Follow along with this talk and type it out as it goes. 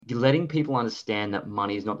you're letting people understand that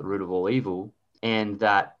money is not the root of all evil, and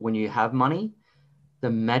that when you have money, the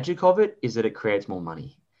magic of it is that it creates more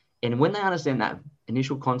money. And when they understand that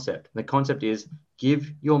initial concept, the concept is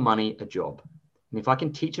give your money a job. And if I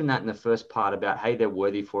can teach them that in the first part about, hey, they're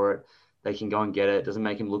worthy for it, they can go and get it, it doesn't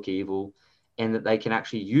make them look evil, and that they can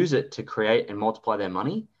actually use it to create and multiply their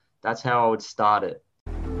money, that's how I would start it.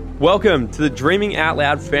 Welcome to the Dreaming Out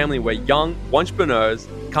Loud family, where young entrepreneurs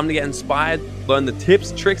come to get inspired, learn the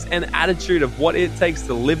tips, tricks, and attitude of what it takes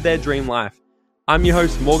to live their dream life. I'm your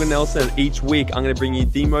host, Morgan Nelson, and each week I'm going to bring you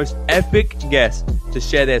the most epic guests to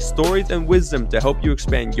share their stories and wisdom to help you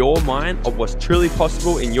expand your mind of what's truly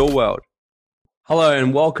possible in your world. Hello,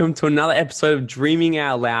 and welcome to another episode of Dreaming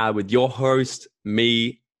Out Loud with your host,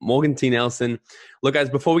 me, Morgan T. Nelson. Look, guys,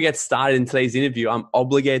 before we get started in today's interview, I'm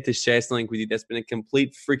obligated to share something with you that's been a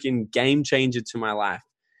complete freaking game changer to my life.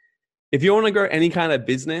 If you want to grow any kind of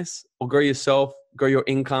business or grow yourself, grow your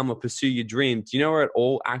income or pursue your dream, do you know where it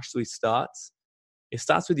all actually starts? It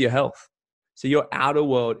starts with your health. So your outer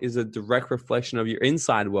world is a direct reflection of your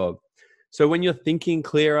inside world. So when you're thinking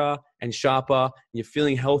clearer and sharper, and you're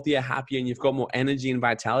feeling healthier, happier, and you've got more energy and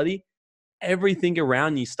vitality, everything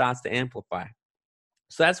around you starts to amplify.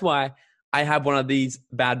 So that's why I have one of these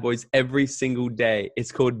bad boys every single day.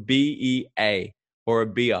 It's called BEA, or a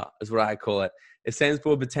BEA is what I call it. It stands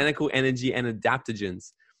for Botanical Energy and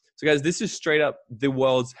Adaptogens. So guys, this is straight up the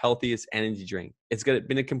world's healthiest energy drink. It's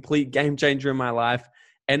been a complete game changer in my life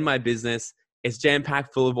and my business. It's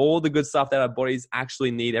jam-packed full of all the good stuff that our bodies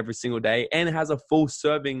actually need every single day, and it has a full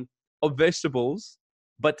serving of vegetables,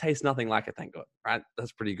 but tastes nothing like it, thank God, right?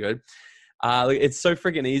 That's pretty good. It's so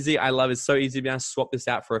freaking easy. I love it. It's so easy to be able to swap this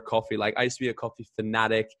out for a coffee. Like, I used to be a coffee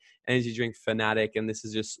fanatic, energy drink fanatic, and this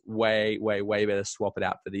is just way, way, way better to swap it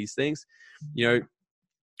out for these things. You know,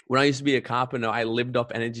 when I used to be a carpenter, I lived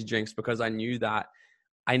off energy drinks because I knew that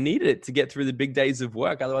I needed it to get through the big days of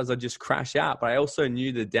work. Otherwise, I'd just crash out. But I also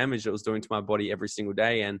knew the damage it was doing to my body every single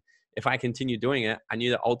day. And if I continued doing it, I knew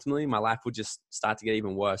that ultimately my life would just start to get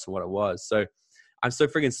even worse than what it was. So I'm so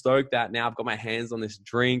freaking stoked that now I've got my hands on this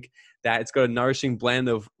drink, that it's got a nourishing blend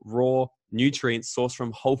of raw nutrients sourced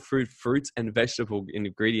from whole food, fruits, and vegetable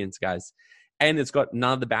ingredients, guys. And it's got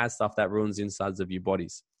none of the bad stuff that ruins the insides of your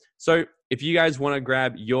bodies. So if you guys want to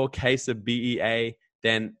grab your case of BEA,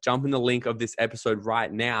 then jump in the link of this episode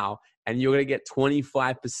right now, and you're going to get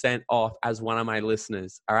 25% off as one of my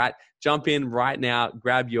listeners. All right. Jump in right now,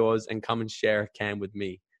 grab yours, and come and share a can with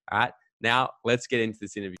me. All right. Now let's get into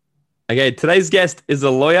this interview. Okay, today's guest is a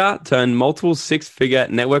lawyer turned multiple six-figure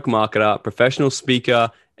network marketer, professional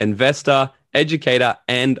speaker, investor, educator,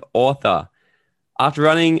 and author. After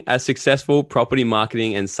running a successful property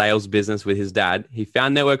marketing and sales business with his dad, he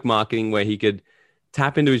found network marketing where he could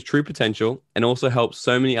tap into his true potential and also help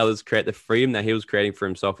so many others create the freedom that he was creating for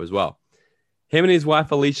himself as well. Him and his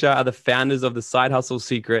wife, Alicia, are the founders of the Side Hustle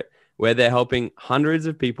Secret, where they're helping hundreds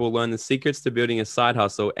of people learn the secrets to building a side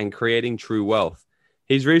hustle and creating true wealth.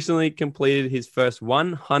 He's recently completed his first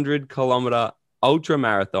 100-kilometer ultra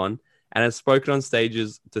marathon and has spoken on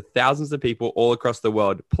stages to thousands of people all across the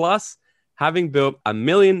world, plus having built $1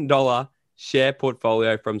 million share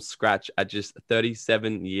portfolio from scratch at just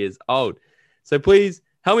 37 years old. So please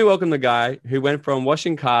help me welcome the guy who went from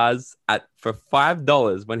washing cars for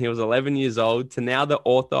 $5 when he was 11 years old to now the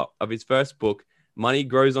author of his first book, Money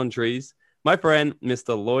Grows on Trees. My friend,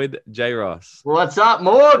 Mr. Lloyd J. Ross. What's up,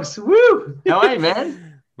 Morgs? Woo! How are you,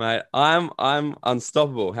 man? Mate, I'm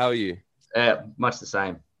unstoppable. How are you? Much the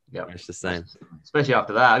same. Yeah, much the same. Especially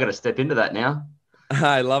after that, I got to step into that now.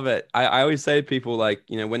 I love it. I always say to people, like,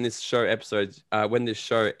 you know, when this show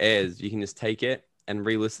airs, you can just take it and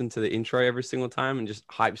re-listen to the intro every single time and just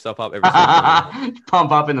hype yourself up every single time.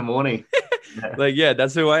 Pump up in the morning. Like, yeah,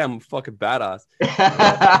 that's who I am. I'm a fucking badass.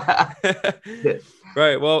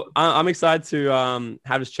 Right. Well, I'm excited to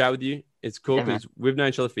have this chat with you. It's cool because we've known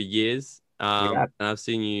each other for years. And I've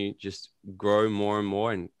seen you just grow more and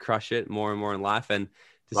more and crush it more and more in life. And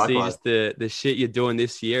to Likewise. See just the shit you're doing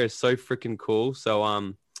this year is so freaking cool. So,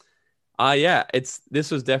 yeah, this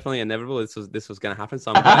was definitely inevitable. This was going to happen.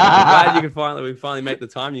 So I'm glad you could we finally make the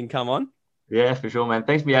time. You can come on. Yeah, for sure, man.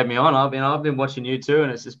 Thanks for having me on. I've been watching you too,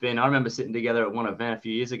 and it's just been. I remember sitting together at one event a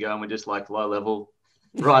few years ago, and we're just like low level,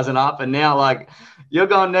 rising up, and now like you're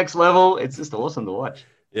going next level. It's just awesome to watch.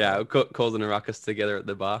 Yeah, causing a ruckus together at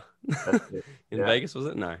the bar in Vegas, was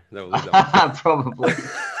it? No, that was probably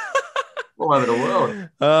all over the world.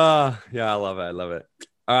 Yeah, I love it.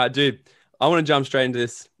 All right, dude, I want to jump straight into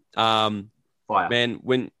this. Man,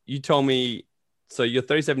 when you told me, so you're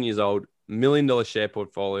 37 years old, $1 million share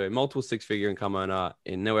portfolio, multiple six-figure income earner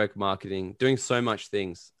in network marketing, doing so much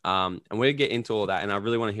things. And we'll get into all that. And I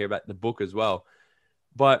really want to hear about the book as well.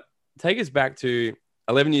 But take us back to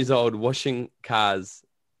 11 years old, washing cars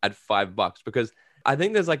at $5, because I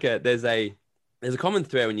think there's a common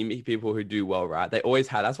thread when you meet people who do well, right? They always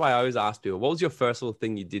have. That's why I always ask people, what was your first little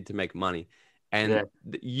thing you did to make money? And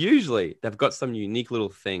usually they've got some unique little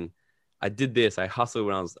thing. I did this. I hustled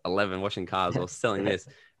when I was 11 washing cars or selling this,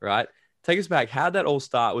 right? Take us back. How did that all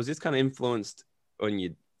start? Was this kind of influenced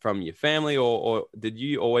from your family, or did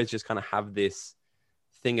you always just kind of have this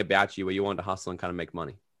thing about you where you wanted to hustle and kind of make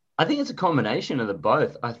money? I think it's a combination of the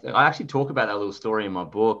both. I actually talk about that little story in my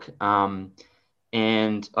book.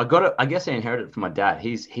 And I guess I inherited it from my dad.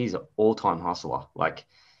 He's an all-time hustler. Like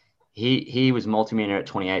he was multimillionaire at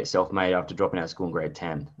 28, self-made after dropping out of school in grade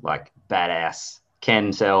 10. Like badass.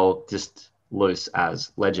 Can sell, just loose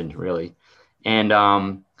as legend, really. And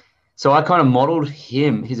so I kind of modeled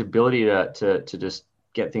his ability to just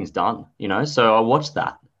get things done, So I watched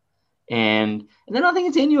that. And then I think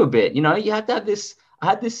it's in you a bit, you have to have this. I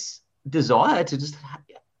had this desire to just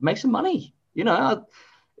make some money,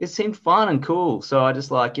 it seemed fun and cool. So I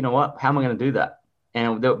just like, you know what, how am I going to do that?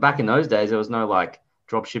 And back in those days, there was no like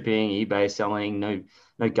drop shipping, eBay selling, no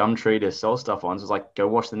Gumtree to sell stuff on. So it was like, go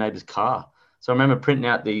wash the neighbor's car. So I remember printing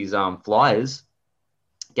out these flyers,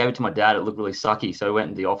 gave it to my dad. It looked really sucky. So he went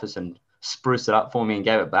into the office and spruced it up for me and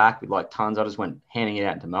gave it back with like tons. I just went handing it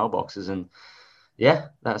out into mailboxes. And yeah,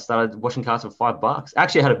 that started washing cars for $5.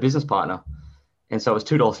 Actually, I had a business partner. And so it was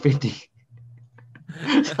 $2.50.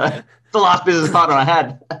 So the last business partner I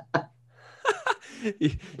had.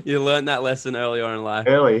 You learned that lesson early on in life.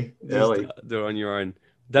 Early. Do it on your own.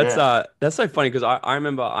 That's so funny because I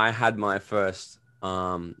remember I had my first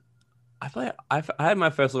I had my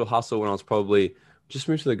first little hustle when I was probably just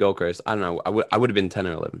moved to the Gold Coast. I don't know. I would have been 10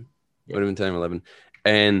 or 11. Yeah. Would have been 10 or 11.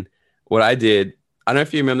 And what I did, I don't know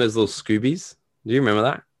if you remember those little Scoobies. Do you remember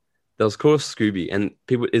that? That was called a Scooby, and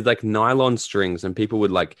it's like nylon strings, and people would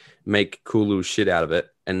like make cool little shit out of it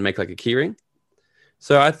and make like a keyring.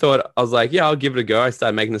 So I was like, yeah, I'll give it a go. I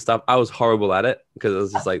started making the stuff. I was horrible at it because I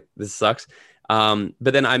was just like, this sucks. But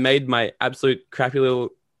then I made my absolute crappy little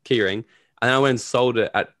keyring, and I went and sold it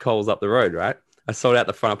at Coles up the road, right? I sold it out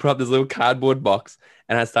the front. I put up this little cardboard box,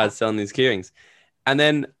 and I started selling these keyrings. And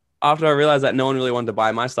then after I realized that no one really wanted to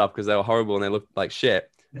buy my stuff because they were horrible and they looked like shit,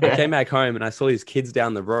 I came back home and I saw these kids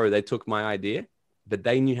down the road. They took my idea, but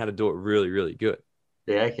they knew how to do it really, really good.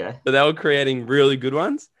 Yeah, okay. So they were creating really good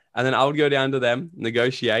ones. And then I would go down to them,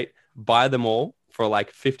 negotiate, buy them all for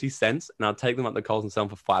like 50 cents. And I'll take them up to Coles and sell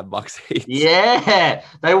them for $5 each. Yeah.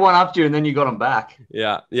 They one upped you and then you got them back.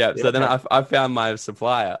 Yeah. So then I found my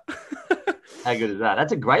supplier. How good is that?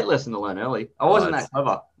 That's a great lesson to learn early. I wasn't that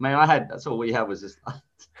clever. Man, that's all we had was just, I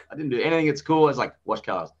didn't do anything at school. It's like wash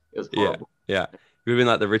cars. It was horrible. Yeah. You've been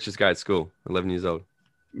like the richest guy at school, 11 years old.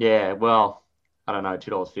 Yeah, well, I don't know,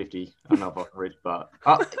 $2.50. I don't know if I'm rich, but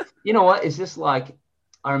you know what? It's just like,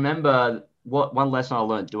 I remember one lesson I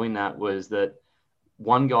learned doing that was that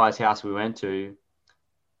one guy's house we went to,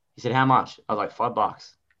 he said, how much? I was like,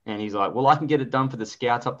 $5. And he's like, well, I can get it done for the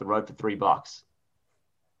scouts up the road for $3.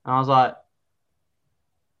 And I was like,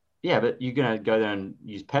 yeah, but you're going to go there and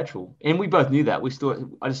use petrol. And we both knew that.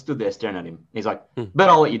 I just stood there staring at him. He's like, but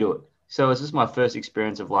I'll let you do it. So it's just my first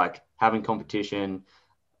experience of like having competition,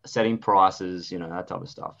 setting prices, that type of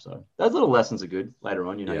stuff. So those little lessons are good later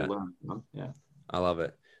on, you learn. Yeah. I love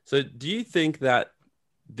it. So do you think that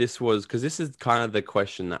because this is kind of the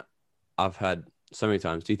question that I've had so many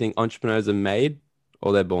times. Do you think entrepreneurs are made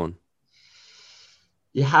or they're born?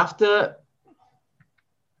 You have to,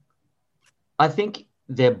 I think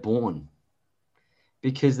they're born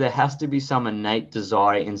because there has to be some innate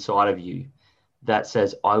desire inside of you that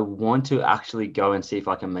says, I want to actually go and see if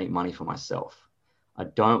I can make money for myself. I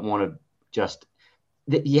don't want to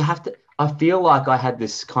I feel like I had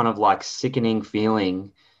this kind of like sickening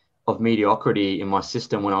feeling of mediocrity in my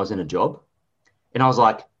system when I was in a job. And I was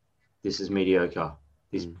like, this is mediocre.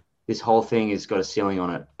 This whole thing has got a ceiling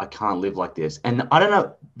on it. I can't live like this. And I don't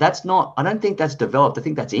know, I don't think that's developed. I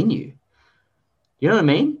think that's in you. You know what I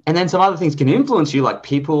mean? And then some other things can influence you, like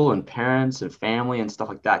people and parents and family and stuff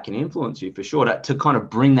like that can influence you for sure to kind of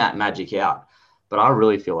bring that magic out. But I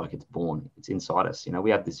really feel like it's born. It's inside us.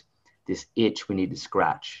 We have this itch we need to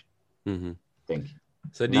scratch. Mm-hmm. I think.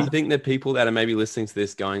 So do you think that people that are maybe listening to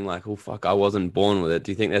this going like, oh, fuck, I wasn't born with it.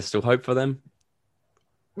 Do you think there's still hope for them?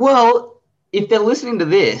 Well, if they're listening to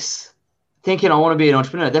this thinking I want to be an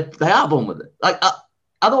entrepreneur, they are born with it. Like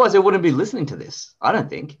otherwise they wouldn't be listening to this, I don't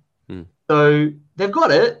think. So they've got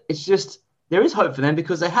it. It's just there is hope for them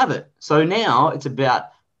because they have it. So now it's about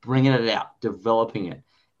bringing it out, developing it.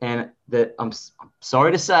 And that I'm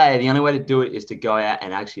sorry to say, the only way to do it is to go out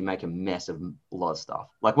and actually make a mess of a lot of stuff.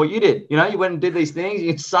 Like what you did, you went and did these things,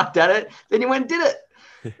 you sucked at it, then you went and did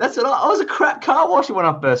it. That's what I was a crap car washer when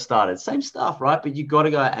I first started. Same stuff, right? But you got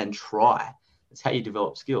to go out and try. That's how you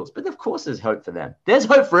develop skills. But of course, there's hope for them. There's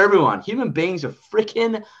hope for everyone. Human beings are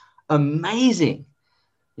freaking amazing.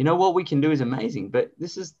 What we can do is amazing. But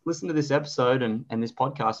listen to this episode and this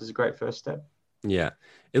podcast is a great first step. Yeah,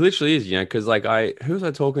 it literally is, because who was I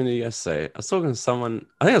talking to yesterday? I was talking to someone,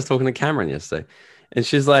 I think I was talking to Cameron yesterday. And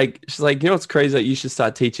she's like, what's crazy? That you should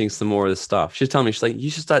start teaching some more of this stuff. She's telling me, she's like, you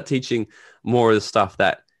should start teaching more of the stuff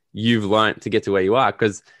that you've learned to get to where you are.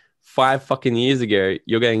 Because 5 fucking years ago,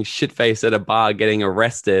 you're getting shit-faced at a bar, getting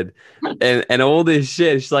arrested and all this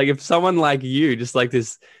shit. She's like, if someone like you, just like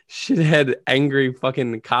this shithead, angry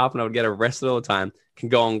fucking carpenter would get arrested all the time, can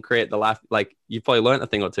go and create the life, like you've probably learned a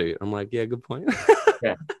thing or two. I'm like, yeah, good point.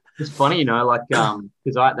 Yeah. It's funny, because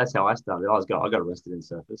that's how I started. I got arrested in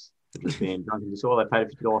Surface for just being drunk and disorder. They paid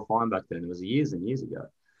a $50 fine back then. It was years and years ago.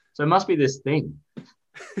 So it must be this thing.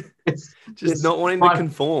 It's just not wanting to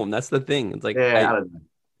conform. That's the thing. It's like, I don't know.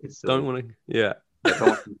 Don't want to, yeah. Don't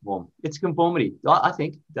want to conform. It's conformity. I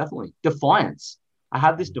think, definitely. Defiance. I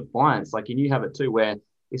have this defiance, and you have it too, where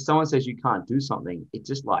if someone says you can't do something, it's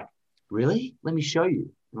just like, really? Let me show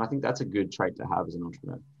you. And I think that's a good trait to have as an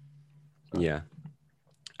entrepreneur. So. Yeah.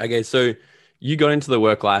 Okay, so you got into the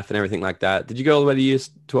work life and everything like that. Did you go all the way to year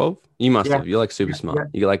 12? You must have. You're like super smart. Yeah.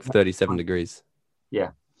 You got like 37 degrees. Yeah.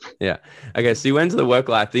 Yeah. Okay, so you went to the work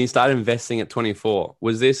life, then you started investing at 24.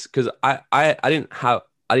 Was this because I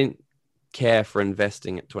didn't care for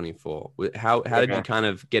investing at 24. How did you kind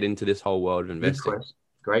of get into this whole world of investing?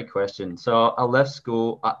 Great question. So I left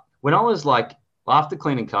school when I was after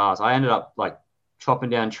cleaning cars, I ended up chopping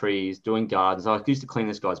down trees, doing gardens. I used to clean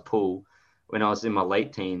this guy's pool when I was in my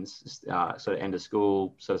late teens, sort of end of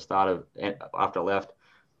school, sort of started after I left.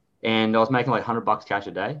 And I was making like $100 cash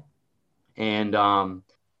a day. And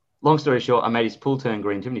long story short, I made his pool turn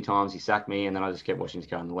green too many times. He sacked me, and then I just kept watching his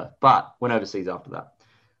car on the left. But went overseas after that.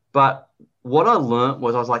 But what I learned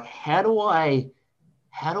was I was like, how do I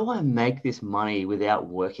make this money without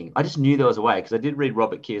working? I just knew there was a way because I did read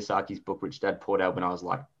Robert Kiyosaki's book, Rich Dad, Poor Dad, when I was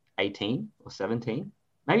like 18 or 17,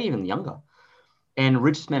 maybe even younger. And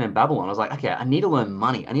Richest Man in Babylon, I was like, okay, I need to learn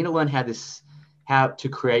money. I need to learn how to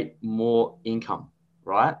create more income,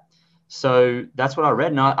 right? So that's what I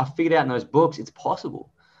read. And I figured out in those books, it's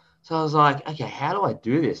possible. So I was like, okay, how do I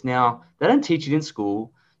do this? Now, they don't teach it in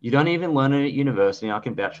school. You don't even learn it at university. I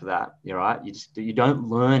can vouch for that. You're right. You don't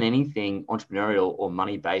learn anything entrepreneurial or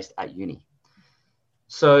money-based at uni.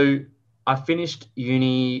 So I finished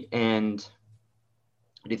uni and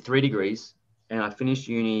I did 3 degrees, and I finished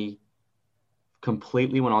uni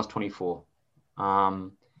completely when I was 24.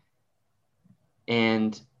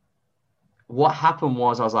 And what happened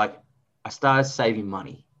was I started saving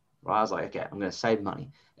money, right? I was like, okay, I'm going to save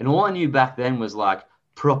money. And all I knew back then was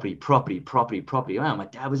property. Oh, my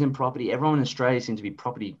dad was in property. Everyone in Australia seemed to be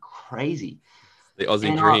property crazy. The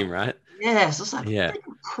Aussie dream, right? Yeah. So it's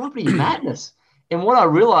property madness. And what I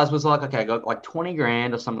realized was okay, I got like 20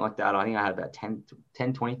 grand or something like that. I think I had about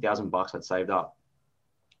 20,000 I'd saved up.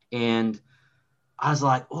 And I was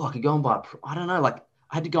like, oh, I could go and buy, I don't know, I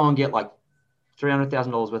had to go and get like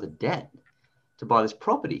 $300,000 worth of debt to buy this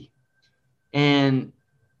property. And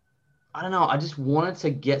I don't know, I just wanted to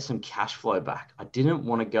get some cash flow back. I didn't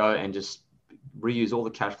want to go and just reuse all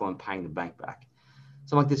the cash flow and paying the bank back.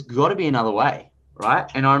 So I'm like, there's got to be another way,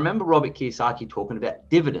 right? And I remember Robert Kiyosaki talking about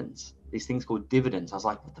dividends, these things called dividends. I was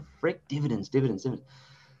like, what the frick? Dividends.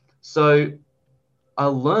 So I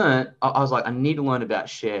learned, I was like, I need to learn about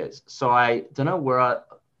shares. So I don't know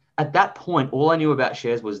at that point, all I knew about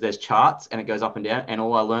shares was there's charts and it goes up and down. And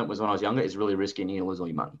all I learned was when I was younger, it's really risky and you lose all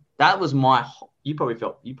your money. That was you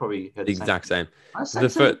probably heard the exact same.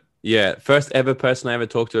 First ever person I ever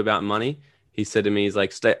talked to about money, he said to me, he's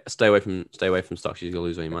like, stay away from stocks. You're going to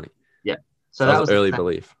lose all your money. Yeah. So that was early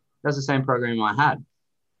belief. That's the same program I had.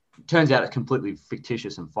 Turns out it's completely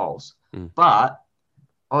fictitious and false. But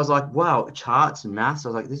I was like, wow, charts and maths. I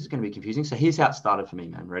was like, this is going to be confusing. So here's how it started for me,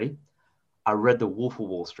 man. Ready? I read The Wolf of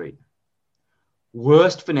Wall Street.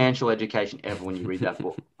 Worst financial education ever when you read that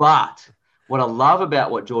book. But what I love about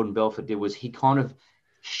what Jordan Belfort did was he kind of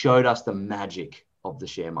showed us the magic of the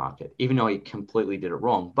share market, even though he completely did it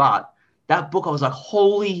wrong. But that book, I was like,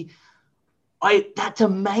 that's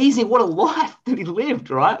amazing. What a life that he lived,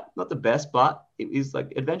 right? Not the best, but it is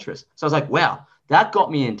adventurous. So I was like, wow, that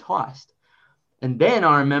got me enticed. And then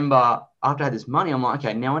I remember after I had this money, I'm like,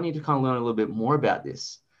 okay, now I need to kind of learn a little bit more about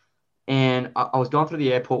this. And I was going through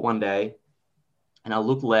the airport one day And I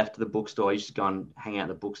look left to the bookstore. I used to go and hang out at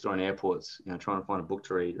the bookstore in airports, trying to find a book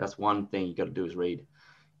to read. That's one thing you got to do is read.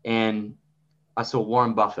 And I saw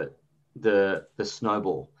Warren Buffett, the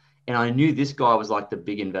snowball. And I knew this guy was like the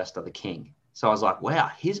big investor, the king. So I was like,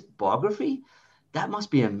 wow, his biography, that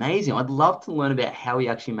must be amazing. I'd love to learn about how he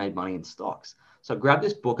actually made money in stocks. So I grabbed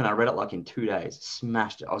this book and I read it like in 2 days,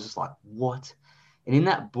 smashed it. I was just like, what? And in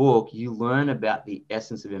that book, you learn about the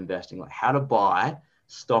essence of investing, like how to buy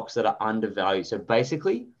stocks that are undervalued. So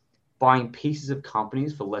basically, buying pieces of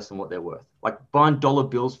companies for less than what they're worth, like buying dollar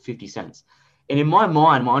bills, 50 cents. And in my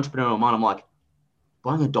mind, my entrepreneurial mind, I'm like,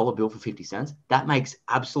 buying a dollar bill for 50 cents, that makes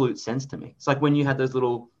absolute sense to me. It's like when you had those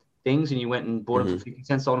little things and you went and bought them for 50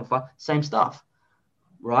 cents, sold them for same stuff,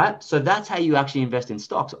 right? So that's how you actually invest in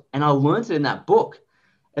stocks. And I learned it in that book.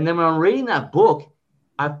 And then when I'm reading that book,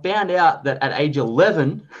 I found out that at age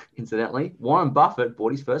 11, incidentally, Warren Buffett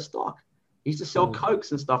bought his first stock. He used to sell Cokes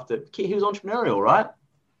and stuff. He was entrepreneurial, right?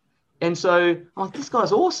 And so I'm like, this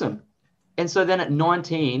guy's awesome. And so then at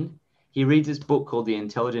 19, he reads this book called The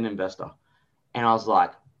Intelligent Investor. And I was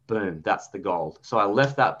like, boom, that's the gold. So I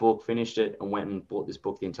left that book, finished it, and went and bought this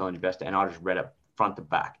book, The Intelligent Investor, and I just read it front to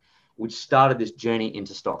back, which started this journey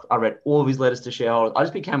into stocks. I read all of his letters to shareholders. I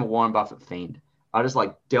just became a Warren Buffett fiend. I just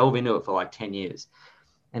like delve into it for like 10 years.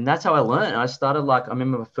 And that's how I learned. I started I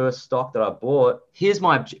remember the first stock that I bought. Was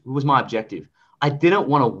my objective. I didn't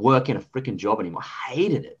want to work in a freaking job anymore. I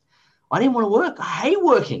hated it. I didn't want to work. I hate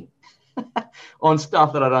working on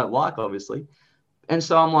stuff that I don't like, obviously. And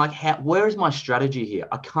so I'm like, where is my strategy here?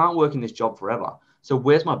 I can't work in this job forever. So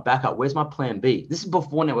where's my backup? Where's my plan B? This is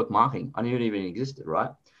before network marketing. I knew it even existed,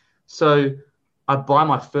 right? So I buy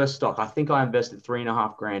my first stock. I think I invested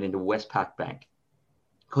 $3,500 into Westpac Bank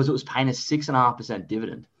because it was paying a 6.5%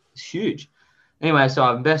 dividend. It's huge. Anyway, so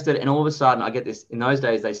I invested, and all of a sudden I get this. In those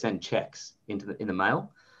days, they send checks in the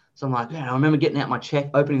mail. So I'm like, man, I remember getting out my check,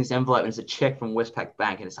 opening this envelope, and it's a check from Westpac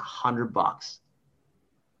Bank, and it's $100.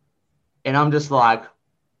 And I'm just like,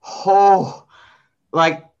 oh,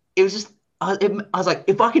 like it was just, I was like,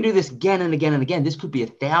 if I can do this again and again and again, this could be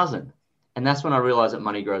 1,000. And that's when I realized that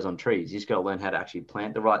money grows on trees. You just got to learn how to actually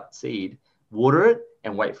plant the right seed, water it,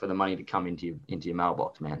 and wait for the money to come into your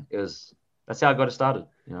mailbox, man. That's how I got it started,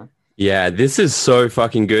 Yeah, this is so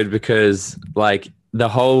fucking good because like the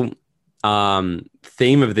whole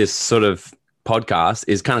theme of this sort of podcast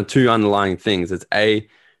is kind of two underlying things. It's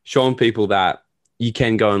showing people that you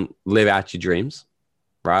can go and live out your dreams,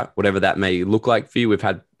 right? Whatever that may look like for you. We've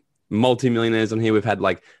had multimillionaires on here. We've had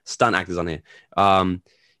like stunt actors on here.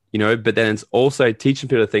 But then it's also teaching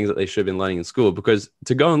people things that they should have been learning in school, because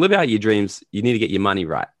to go and live out your dreams, you need to get your money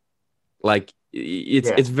right. Like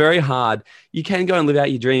it's very hard. You can go and live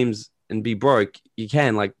out your dreams and be broke. You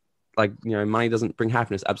can money doesn't bring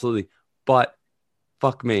happiness. Absolutely. But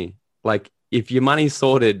fuck me. Like if your money's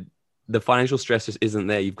sorted, the financial stress just isn't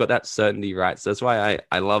there. You've got that certainty, right? So that's why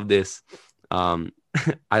I love this. I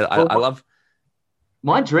love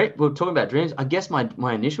my dream. We're talking about dreams. I guess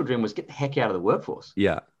my initial dream was get the heck out of the workforce.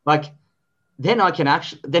 Yeah. Like then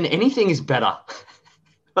then anything is better.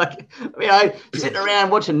 Sitting around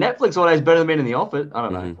watching Netflix all day is better than being in the office. I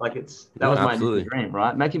don't know. Mm-hmm. That was my initial dream,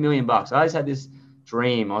 right? Make $1 million. I always had this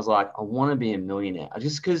dream. I was like, I want to be a millionaire.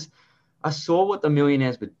 Because I saw what the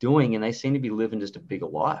millionaires were doing and they seemed to be living just a bigger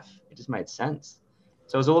life. It just made sense.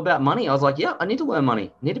 So it was all about money. I was like, yeah, I need to learn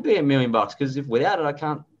money. I need to be $1 million because if without it, I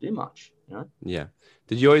can't do much, Yeah.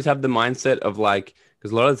 Did you always have the mindset of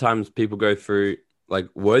because a lot of the times people go through like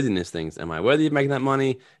worthiness things. Am I worthy of making that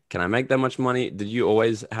money? Can I make that much money? Did you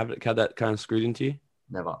always have that kind of screwed into you?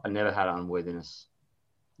 Never. I never had unworthiness.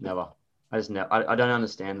 Never. I just never. I don't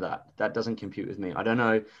understand that. That doesn't compute with me. I don't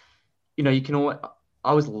know. You can always.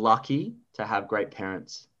 I was lucky to have great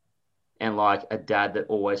parents and like a dad that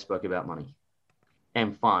always spoke about money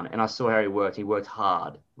and fun. And I saw how he worked. He worked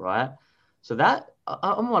hard, right? So that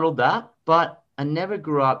I modeled that, but I never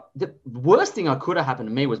grew up. The worst thing that could have happened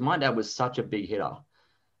to me was my dad was such a big hitter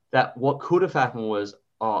that what could have happened was,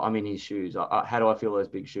 oh, I'm in his shoes. How do I feel those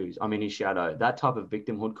big shoes? I'm in his shadow. That type of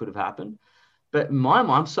victimhood could have happened. But in my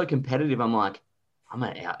mind, I'm so competitive. I'm like, I'm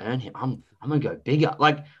going to out-earn him. I'm going to go bigger.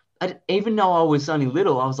 Like, even though I was only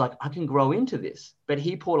little, I was like, I can grow into this. But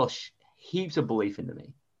he poured heaps of belief into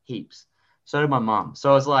me. Heaps. So did my mum. So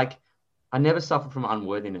I was like, I never suffered from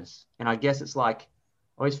unworthiness. And I guess it's like,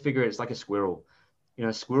 I always figure it's like a squirrel.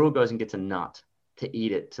 A squirrel goes and gets a nut to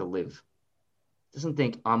eat it to live. Doesn't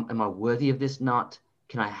think, am I worthy of this nut?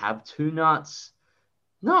 Can I have 2 nuts?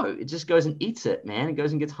 No, it just goes and eats it, man. It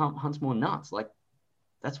goes and hunts more nuts. Like,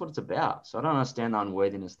 that's what it's about. So I don't understand the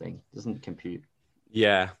unworthiness thing. It doesn't compute.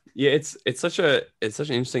 Yeah. It's such an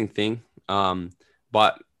interesting thing.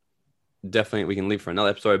 But definitely we can leave for another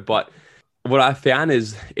episode. But what I found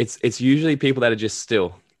is it's usually people that are just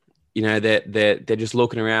still, they're just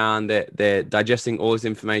looking around, they're digesting all this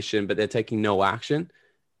information, but they're taking no action.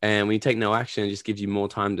 And when you take no action, it just gives you more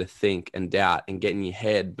time to think and doubt and get in your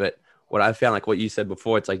head. But what I found, like what you said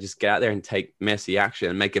before, it's like just get out there and take messy action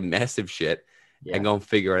and make a mess of shit and go and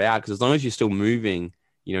figure it out. Because as long as you're still moving,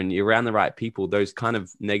 and you're around the right people, those kind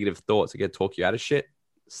of negative thoughts that get talk you out of shit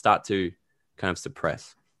start to kind of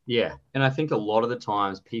suppress. Yeah. And I think a lot of the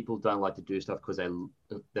times people don't like to do stuff because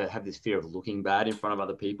they have this fear of looking bad in front of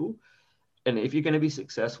other people. And if you're going to be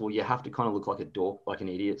successful, you have to kind of look like a dork, like an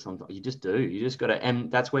idiot sometimes. You just do. You just got to, and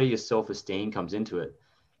that's where your self-esteem comes into it.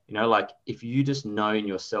 Like if you just know in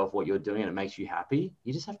yourself what you're doing and it makes you happy,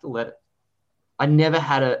 you just have to let it. I never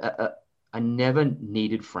had I never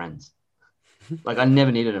needed friends. Like I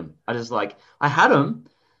never needed them. I had them,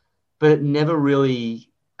 but it never really,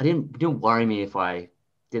 it didn't worry me if I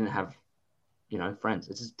didn't have, friends.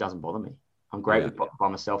 It just doesn't bother me. I'm great by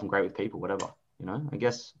myself. I'm great with people, whatever, I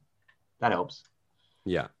guess. That helps.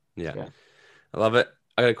 Yeah. I love it.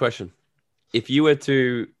 I got a question. If you were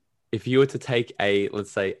to take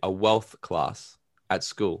let's say a wealth class at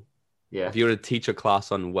school, if you were to teach a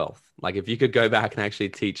class on wealth, like if you could go back and actually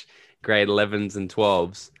teach grade 11s and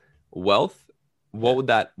 12s wealth, what would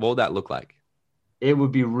that look like? It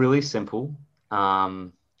would be really simple.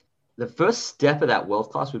 The first step of that wealth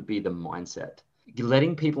class would be the mindset.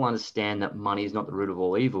 Letting people understand that money is not the root of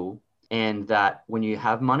all evil, and that when you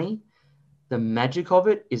have money, the magic of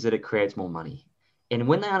it is that it creates more money. And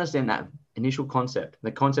when they understand that initial concept,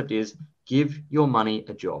 the concept is give your money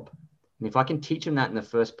a job. And if I can teach them that in the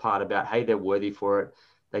first part about, hey, they're worthy for it,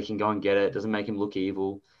 they can go and get it, it doesn't make them look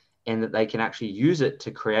evil, and that they can actually use it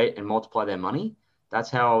to create and multiply their money, that's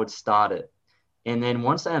how I would start it. And then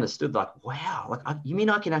once they understood, like, wow, you mean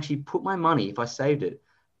I can actually put my money, if I saved it,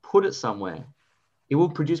 put it somewhere, it will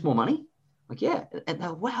produce more money? Like, yeah. And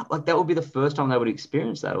wow, like that would be the first time they would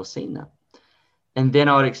experience that or seen that. And then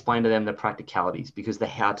I would explain to them the practicalities, because the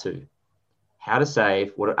how to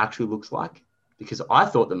save, what it actually looks like. Because I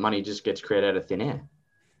thought that money just gets created out of thin air.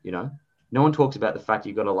 No one talks about the fact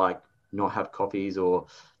you've got to not have coffees or,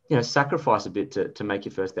 sacrifice a bit to make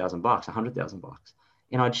your first $1,000, $100,000.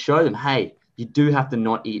 And I'd show them, hey, you do have to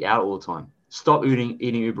not eat out all the time. Stop eating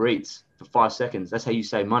Uber Eats for 5 seconds. That's how you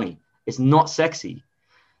save money. It's not sexy.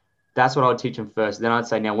 That's what I would teach them first. Then I'd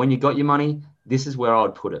say, now, when you got your money, this is where I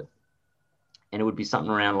would put it. And it would be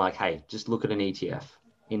something around like, hey, just look at an ETF,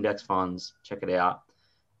 index funds, check it out,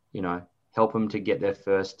 help them to get their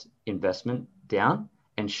first investment down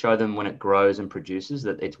and show them when it grows and produces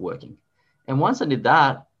that it's working. And once I did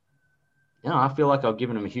that, I feel like I've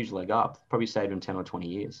given them a huge leg up, probably saved them 10 or 20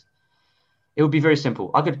 years. It would be very simple.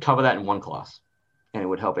 I could cover that in one class and it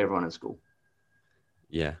would help everyone in school.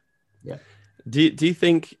 Yeah. Yeah. Do you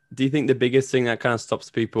think the biggest thing that kind of stops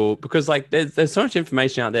people, because there's so much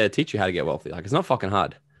information out there to teach you how to get wealthy. Like it's not fucking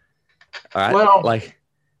hard. All right. Well,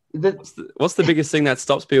 what's the biggest thing that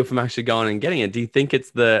stops people from actually going and getting it? Do you think it's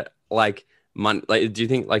the money? Do you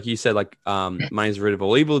think, like you said, money's the root of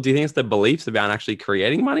all evil? Do you think it's the beliefs about actually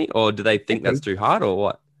creating money, or do they think that's too hard, or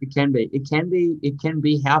what? It can be. It can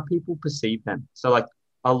be how people perceive them. So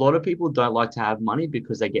a lot of people don't like to have money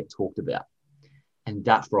because they get talked about, and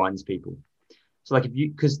that frightens people. So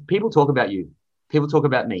because people talk about you, people talk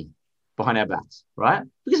about me behind our backs, right?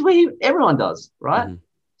 Because everyone does, right? Mm-hmm.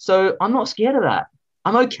 So I'm not scared of that.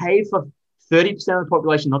 I'm okay for 30% of the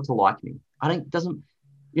population not to like me. But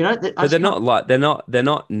they're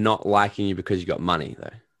not liking you because you got money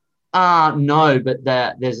though. No, but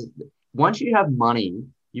there's once you have money,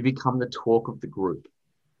 you become the talk of the group.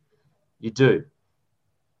 You do.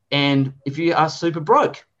 And if you are super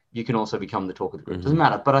broke, you can also become the talk of the group. Mm-hmm. Doesn't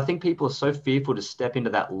matter. But I think people are so fearful to step into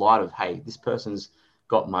that light of, hey, this person's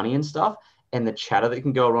got money and stuff, and the chatter that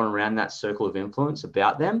can go around that circle of influence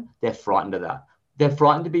about them, they're frightened of that. They're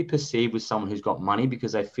frightened to be perceived with someone who's got money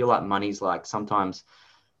because they feel like money's sometimes,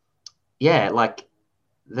 they're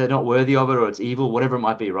not worthy of it, or it's evil, whatever it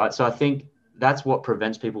might be, right? So I think that's what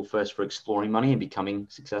prevents people first for exploring money and becoming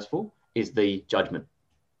successful is the judgment.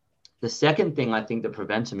 The second thing I think that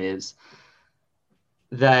prevents them is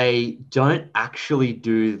they don't actually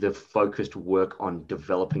do the focused work on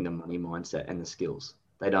developing the money mindset and the skills.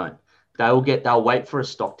 They don't. They'll wait for a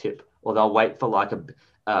stock tip, or they'll wait for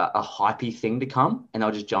a hypey thing to come, and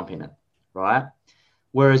they'll just jump in it, right?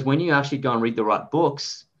 Whereas when you actually go and read the right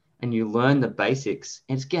books and you learn the basics,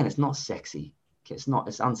 and it's not sexy. Okay, it's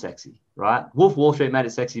unsexy, right? Wolf of Wall Street made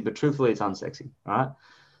it sexy, but truthfully, it's unsexy, right?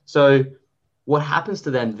 So what happens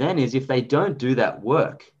to them then is if they don't do that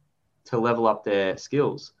work to level up their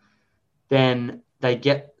skills, then they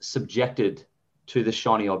get subjected to the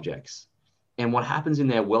shiny objects. And what happens in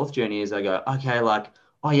their wealth journey is they go, okay, like,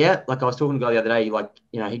 oh yeah, like I was talking to a guy the other day, like,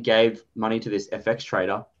 he gave money to this FX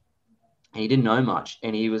trader and he didn't know much.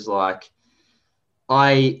 And he was like,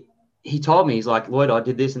 he told me, he's like, Lloyd, I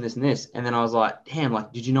did this and this and this. And then I was like, damn,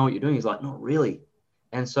 like, did you know what you're doing? He's like, not really.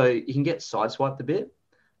 And so you can get sideswiped a bit.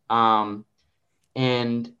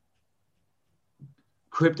 And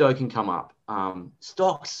crypto can come up.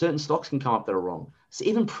 Certain stocks can come up that are wrong. So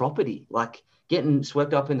even property, like getting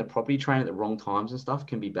swept up in the property train at the wrong times and stuff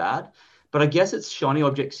can be bad. But I guess it's shiny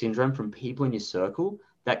object syndrome from people in your circle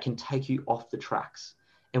that can take you off the tracks.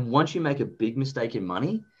 And once you make a big mistake in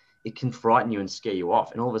money, it can frighten you and scare you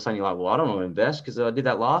off. And all of a sudden you're like, well, I don't want to invest because I did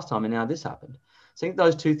that last time and now this happened. So I think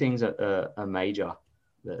those two things are major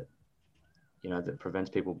that, that prevents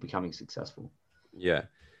people becoming successful. Yeah.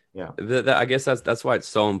 Yeah. I guess that's why it's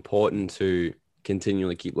so important to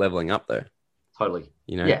continually keep leveling up though. Totally.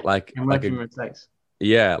 Like mistakes.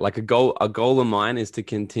 Yeah. Like a goal of mine is to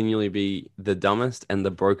continually be the dumbest and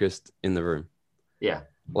the brokest in the room. Yeah.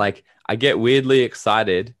 Like I get weirdly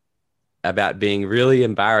excited about being really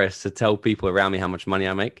embarrassed to tell people around me how much money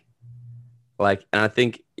I make. Like, and I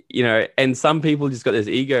think, and some people just got this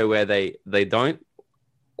ego where they don't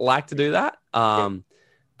like to do that.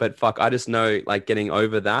 But fuck, I just know like getting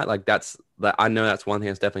over that, like I know that's one thing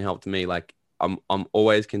that's definitely helped me. Like I'm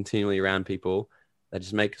always continually around people that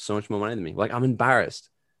just make so much more money than me. Like I'm embarrassed.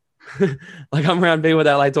 Like I'm around people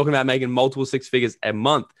that are like talking about making multiple six figures a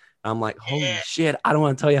month. I'm like, holy shit, I don't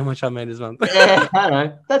want to tell you how much I made this month. Yeah, I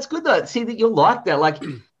know. That's good though. See that you're like that. Like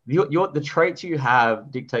the traits you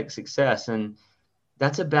have dictate success, and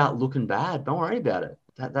that's about looking bad. Don't worry about it.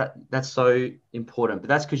 That's so important. But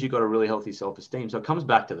that's because you've got a really healthy self-esteem. So it comes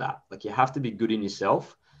back to that. Like you have to be good in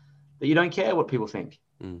yourself, that you don't care what people think.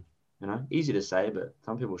 Easy to say, but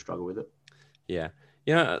some people struggle with it. Yeah.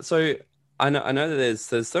 So I know that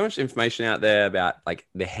there's so much information out there about like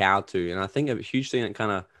the how to, and I think a huge thing that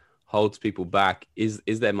kind of holds people back is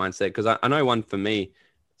their mindset. Because I know one for me.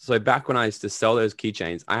 So back when I used to sell those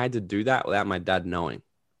keychains, I had to do that without my dad knowing.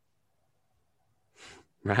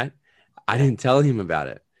 Right? I didn't tell him about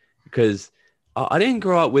it because I didn't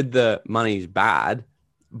grow up with the money's bad,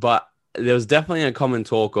 but there was definitely a common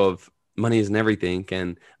talk of money isn't everything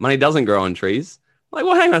and money doesn't grow on trees. Like,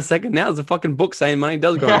 well, hang on a second. Now there's a fucking book saying money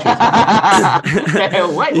does grow on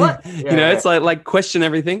trees. Wait, what? It's like question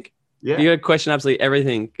everything. Yeah. You got to question absolutely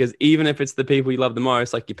everything, because even if it's the people you love the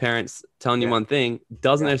most, like your parents telling you one thing,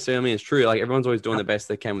 doesn't necessarily mean it's true. Like everyone's always doing the best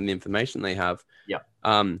they can with the information they have. Yeah.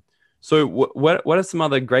 So what are some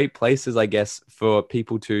other great places, I guess, for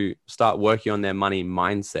people to start working on their money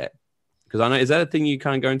mindset? Because I know, is that a thing you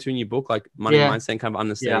kind of go into in your book, like money mindset, kind of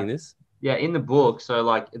understanding this? Yeah, in the book. So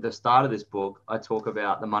like at the start of this book, I talk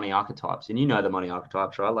about the money archetypes, and the money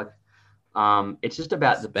archetypes, right? Like, it's just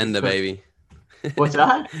about spender, baby. What's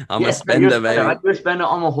that? I'm a spender, baby. You're a spender.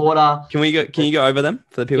 I'm a hoarder. Can you go over them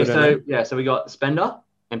for the people who don't know? So we got spender,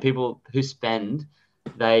 and people who spend,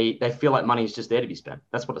 they feel like money is just there to be spent.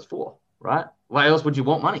 That's what it's for, right? Why else would you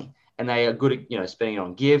want money? And they are good at spending it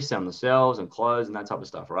on gifts, on themselves, and clothes, and that type of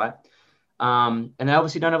stuff, right? And they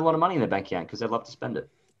obviously don't have a lot of money in their bank account because they love to spend it.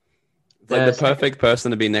 Like the perfect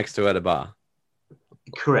person to be next to at a bar.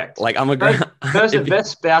 Correct. Like I'm a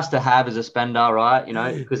best spouse to have is a spender, right?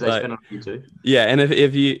 Because they spend on you too. Yeah, and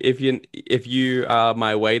if you are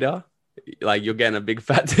my waiter, like you're getting a big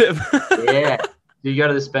fat tip. Yeah. You go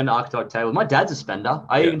to the spender archetype table. My dad's a spender.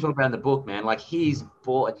 I even talk about in the book, man. Like he's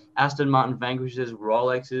bought Aston Martin Vanquishes,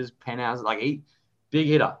 Rolexes, penthouses. Like big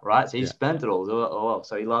hitter, right? So he spent it all.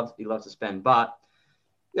 So he loves to spend. But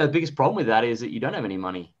the biggest problem with that is that you don't have any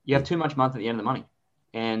money. You have too much money at the end of the money.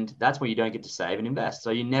 And that's where you don't get to save and invest.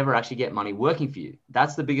 So you never actually get money working for you.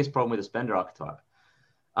 That's the biggest problem with the spender archetype.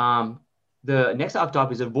 The next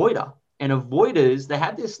archetype is avoider. And avoiders, they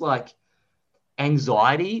have this like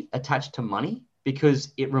anxiety attached to money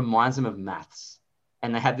because it reminds them of maths.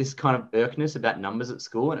 And they have this kind of irkness about numbers at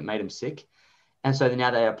school, and it made them sick. And so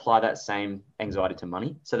now they apply that same anxiety to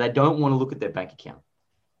money. So they don't want to look at their bank account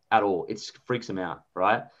at all. It freaks them out,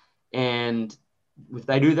 right? And if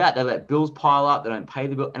they do that, they let bills pile up. They don't pay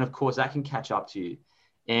the bill. And of course, that can catch up to you.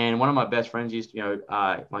 And one of my best friends used to,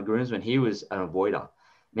 my groomsman, he was an avoider.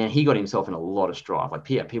 Man, he got himself in a lot of strife. Like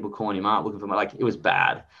people calling him up, looking for him. Like it was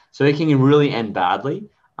bad. So it can really end badly.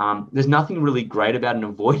 There's nothing really great about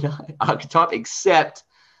an avoider archetype, except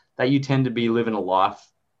that you tend to be living a life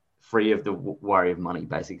free of the worry of money,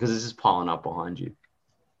 basically, because it's just piling up behind you.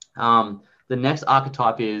 The next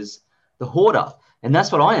archetype is the hoarder. And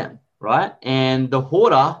that's what I am. Right. And the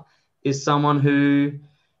hoarder is someone who,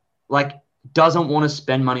 like, doesn't want to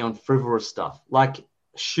spend money on frivolous stuff like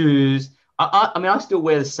shoes. I mean, I still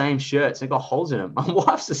wear the same shirts. They've got holes in them. My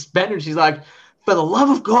wife's suspended. She's like, for the love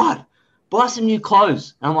of God, buy some new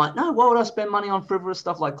clothes. And I'm like, no, why would I spend money on frivolous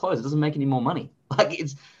stuff like clothes? It doesn't make any more money. Like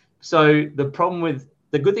it's so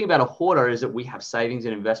the good thing about a hoarder is that we have savings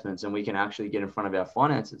and investments and we can actually get in front of our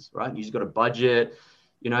finances, right? You just got a budget,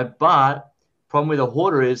 but problem with a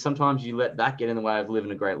hoarder is sometimes you let that get in the way of living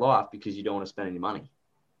a great life because you don't want to spend any money.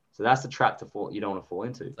 So that's the trap you don't want to fall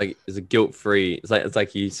into. Like it's a guilt-free. It's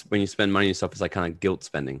like when you spend money on yourself, it's like kind of guilt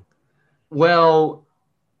spending. Well,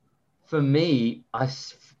 for me, I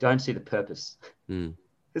don't see the purpose.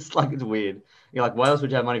 It's weird. You're like, why else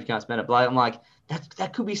would you have money if you can't spend it? But I'm like,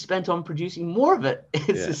 that could be spent on producing more of it.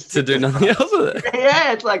 It's just to do nothing else with it.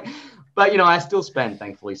 Yeah, it's like, but I still spend,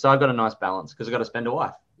 thankfully. So I've got a nice balance because I've got to spend a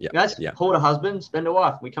wife. Hoard a husband, spend a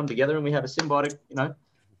wife. We come together and we have a symbiotic,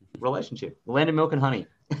 relationship. Land of milk and honey.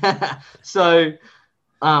 So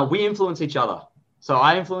we influence each other. So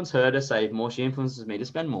I influence her to save more. She influences me to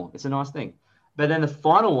spend more. It's a nice thing. But then the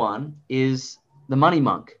final one is the money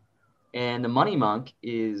monk. And the money monk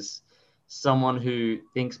is someone who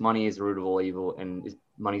thinks money is the root of all evil and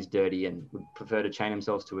money's dirty and would prefer to chain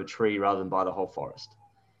themselves to a tree rather than buy the whole forest.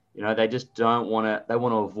 They just don't want to, they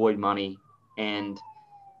want to avoid money. And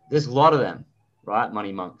there's a lot of them, right?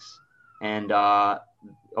 Money monks. And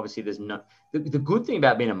obviously there's the good thing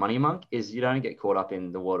about being a money monk is you don't get caught up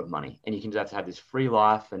in the world of money and you can just have to have this free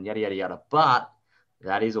life and yada, yada, yada. But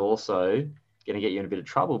that is also going to get you in a bit of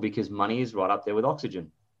trouble because money is right up there with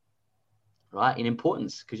oxygen, right? In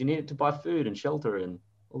importance, because you need it to buy food and shelter and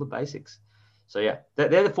all the basics. So yeah,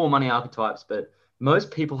 they're the 4 money archetypes, but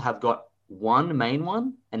most people have got one main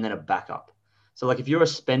one and then a backup. So like if you're a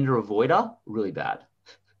spender avoider, really bad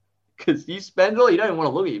because you spend all, you don't even want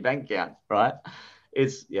to look at your bank account, right?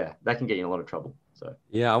 That can get you in a lot of trouble. So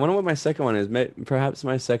yeah, I wonder what my second one is. Perhaps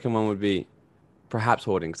my second one would be perhaps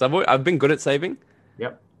hoarding because I've been good at saving.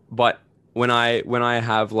 Yep. But when I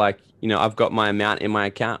have I've got my amount in my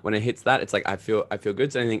account, when it hits that, it's like I feel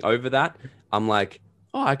good. So anything over that, I'm like,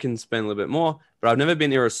 oh, I can spend a little bit more. But I've never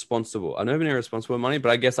been irresponsible. I've never been irresponsible with money.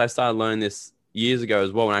 But I guess I started learning this years ago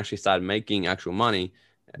as well when I actually started making actual money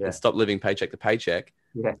and stopped living paycheck to paycheck.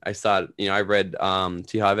 Yeah. I started, I read T.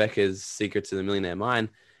 Harv Eker's Secret to the Millionaire Mind.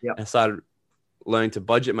 Yeah. I started learning to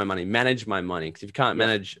budget my money, manage my money. Because if you can't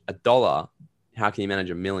manage $1, how can you manage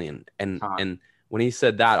 $1 million? And when he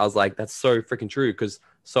said that, I was like, that's so freaking true. Because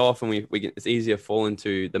so often it's easier to fall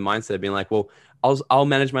into the mindset of being like, well, I'll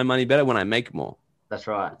manage my money better when I make more. That's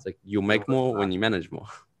right. It's like you'll make more when you manage more.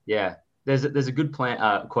 Yeah. There's a good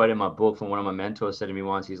plan quote in my book from one of my mentors said to me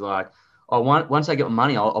once. He's like, oh, once I get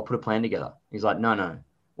money, I'll put a plan together. He's like, no.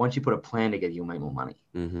 Once you put a plan together, you'll make more money.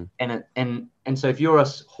 Mm-hmm. And so if you're a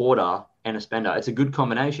hoarder and a spender, it's a good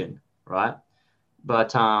combination, right?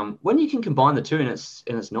 But when you can combine the two and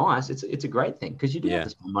it's nice, it's a great thing because you do have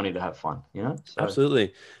to spend money to have fun, So.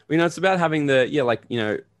 Absolutely. It's about having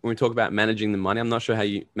when we talk about managing the money, I'm not sure how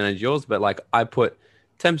you manage yours, but like I put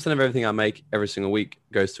 10% of everything I make every single week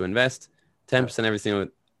goes to invest. 10% of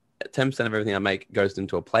everything I make goes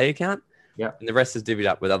into a play account. Yeah. And the rest is divvied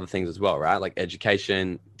up with other things as well, right? Like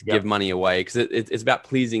education, to give money away, because it's about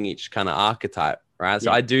pleasing each kind of archetype, right?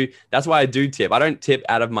 So that's why I do tip. I don't tip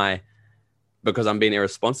because I'm being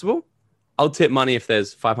irresponsible. I'll tip money if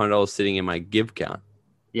there's $500 sitting in my give account.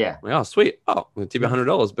 Yeah. Like, oh, sweet. Oh, I'm going to tip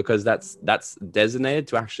 $100 because that's designated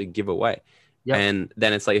to actually give away. Yep. And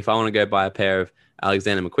then it's like, if I want to go buy a pair of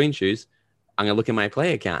Alexander McQueen shoes, I'm going to look in my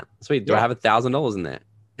play account. Sweet. Do I have $1,000 in there?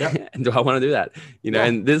 Yeah. And do I want to do that?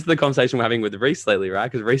 And this is the conversation we're having with Reese lately, right?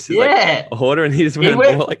 Because Reese is like a hoarder and he just went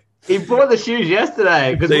and bought like... He bought the shoes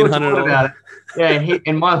yesterday because we were talking about it. Yeah.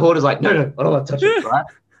 And my hoarder's like, no, I don't want to touch it, right?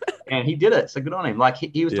 And he did it. So good on him. Like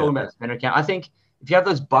he was talking about the spender account. I think if you have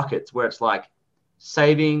those buckets where it's like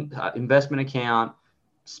saving, investment account,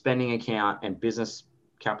 spending account, and business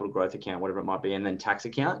capital growth account, whatever it might be, and then tax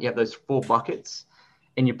account, you have those 4 buckets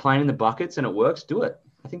and you're playing in the buckets and it works, do it.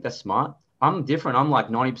 I think that's smart. I'm different. I'm like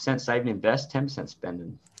 90% save and invest, 10%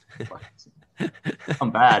 spend. I'm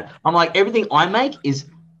bad. I'm like, everything I make is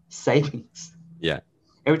savings. Yeah.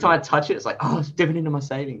 Every time I touch it, it's like, oh, it's dipping into my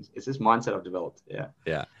savings. It's this mindset I've developed. Yeah.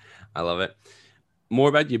 Yeah. I love it. More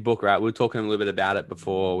about your book, right? We were talking a little bit about it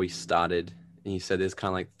before we started. And you said there's kind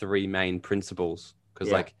of like 3 main principles.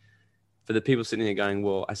 Because like for the people sitting there going,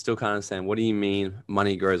 well, I still can't understand. What do you mean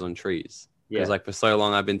money grows on trees? Because like for so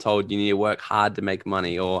long, I've been told you need to work hard to make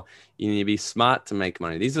money or you need to be smart to make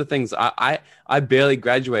money. These are things I barely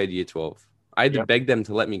graduated year 12. I had to beg them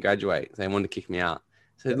to let me graduate. They wanted to kick me out.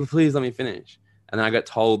 I said, please let me finish. And then I got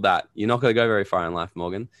told that you're not going to go very far in life,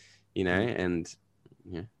 Morgan, and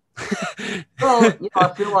Well, I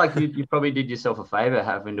feel like you probably did yourself a favor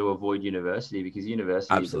having to avoid university, because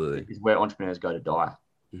university Absolutely. is where entrepreneurs go to die.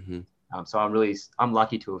 Hmm. So I'm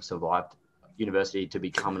lucky to have survived university to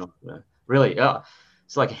become an entrepreneur. Really,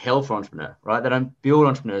 it's like hell for entrepreneur, right? They don't build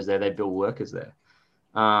entrepreneurs there; they build workers there.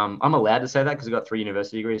 I'm allowed to say that because I got 3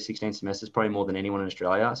 university degrees, 16 semesters, probably more than anyone in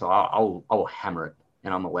Australia. So I'll hammer it,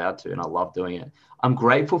 and I'm allowed to, and I love doing it. I'm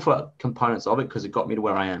grateful for components of it because it got me to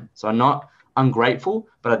where I am. So I'm not ungrateful,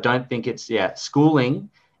 but I don't think it's schooling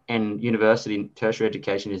and university, tertiary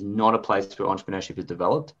education is not a place where entrepreneurship is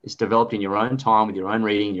developed. It's developed in your own time with your own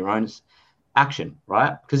reading, your own action,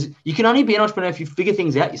 right? Because you can only be an entrepreneur if you figure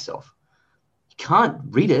things out yourself. You can't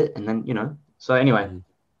read it and then. So anyway,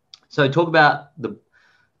 so talking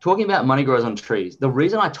about money grows on trees. The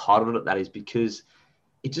reason I titled it that is because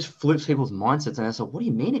it just flips people's mindsets. And I said, what do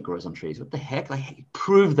you mean it grows on trees? What the heck? Like,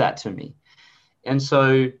 prove that to me. And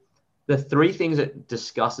so the 3 things it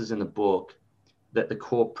discusses in the book, that the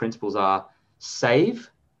core principles are: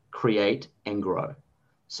 save, create, and grow.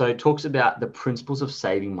 So it talks about the principles of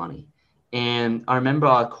saving money. And I remember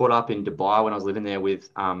I caught up in Dubai when I was living there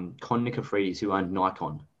with Con Nicofridis, who owned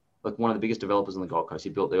Nikon, like one of the biggest developers on the Gold Coast. He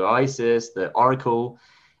built the Oasis, the Oracle,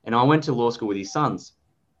 and I went to law school with his sons.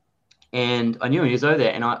 And I knew him, he was over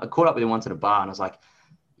there, and I caught up with him once at a bar, and I was like,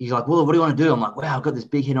 he's like, well, what do you want to do? I'm like, wow, I've got this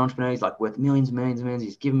big hit entrepreneur. He's like worth millions and millions and millions.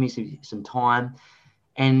 He's given me some time.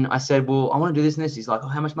 And I said, well, I want to do this and this. He's like, oh,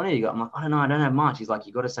 how much money do you got? I'm like, I don't know. I don't have much. He's like,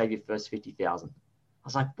 you got to save your first 50,000. I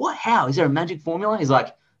was like, what? How? Is there a magic formula? He's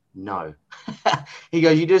like, no. He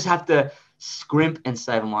goes, you just have to scrimp and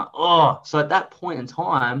save. I'm like, oh. So at that point in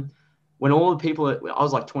time, when all the people, I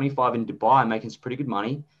was like 25 in Dubai making some pretty good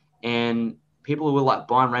money, and people who were like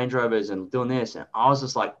buying Range Rovers and doing this, and I was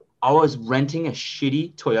just like, I was renting a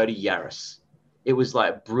shitty Toyota Yaris. It was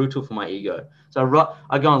like brutal for my ego. So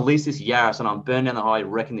I go and lease this Yaris, and I'm burning down the highway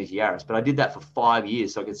wrecking this Yaris. But I did that for 5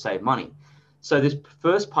 years so I could save money. So this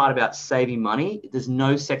first part about saving money, there's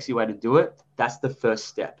no sexy way to do it. That's the first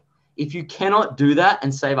step. If you cannot do that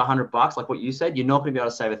and save $100, like what you said, you're not going to be able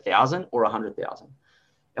to save 1,000 or 100,000.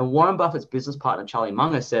 And Warren Buffett's business partner, Charlie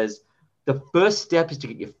Munger, says the first step is to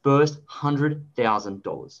get your first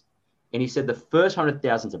 $100,000. And he said the first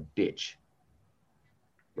 100,000 is a bitch,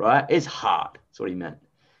 right? It's hard. That's what he meant.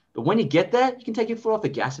 But when you get there, you can take your foot off the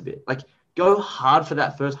gas a bit. Like, go hard for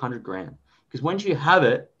that first 100 grand. Because once you have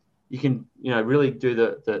it, you can, really do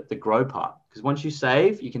the grow part. Because once you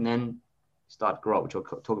save, you can then start to grow, which I'll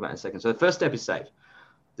talk about in a second. So the first step is save.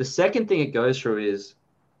 The second thing it goes through is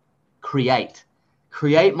create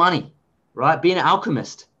money, right? Be an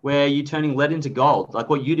alchemist where you're turning lead into gold, like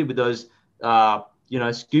what you did with those,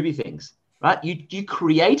 Scooby things, right? You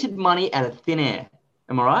created money out of thin air.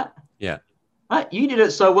 Am I right? Yeah. Right? You did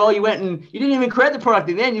it so well, you went and you didn't even create the product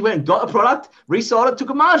in the end. You went and got the product, resold it, took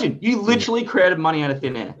a margin. You literally created money out of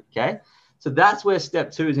thin air, okay? So that's where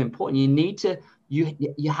step 2 is important. You need to,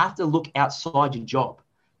 you have to look outside your job.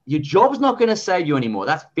 Your job's not going to save you anymore.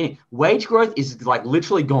 That's finished. Wage growth is like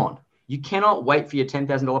literally gone. You cannot wait for your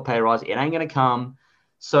 $10,000 pay rise. It ain't going to come.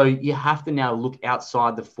 So you have to now look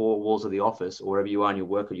outside the 4 walls of the office or wherever you are in your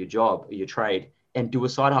work or your job or your trade and do a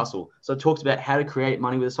side hustle. So it talks about how to create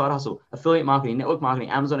money with a side hustle, affiliate marketing, network marketing,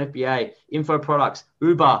 Amazon FBA, info products,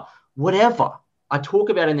 Uber, whatever. I talk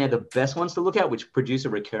about in there the best ones to look at, which produce a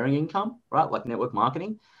recurring income, right? Like network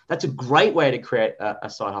marketing. That's a great way to create a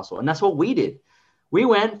side hustle. And that's what we did. We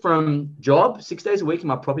went from job 6 days a week in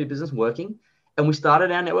my property business working, and we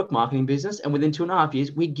started our network marketing business. And within 2.5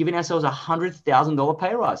 years, we'd given ourselves $100,000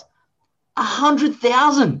 pay rise.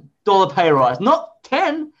 $100,000 pay rise, not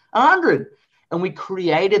 10, 100. And we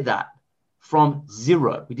created that from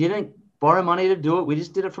zero. We didn't borrow money to do it. We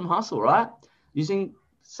just did it from hustle, right? Using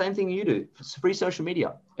same thing you do, free social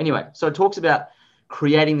media. Anyway, so it talks about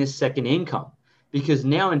creating this second income, because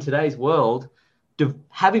now in today's world,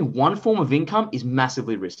 having one form of income is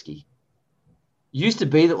massively risky. Used to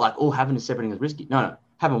be that like, having a separate income is risky. No,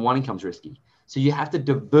 having one income is risky. So you have to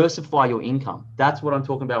diversify your income. That's what I'm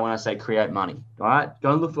talking about when I say create money, all right?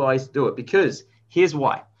 Go and look for ways to do it, because here's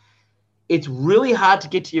why. It's really hard to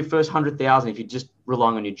get to your first 100,000 if you're just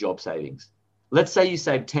relying on your job savings. Let's say you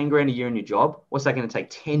save 10 grand a year in your job. What's that going to take?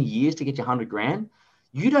 10 years to get you 100 grand?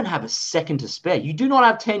 You don't have a second to spare. You do not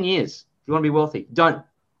have 10 years if you want to be wealthy. Don't,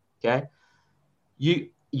 okay?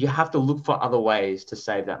 You have to look for other ways to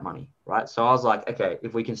save that money, right? So I was like, okay,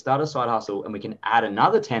 if we can start a side hustle and we can add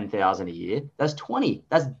another 10,000 a year, that's 20.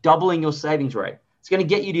 That's doubling your savings rate. It's going to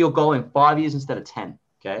get you to your goal in 5 years instead of 10,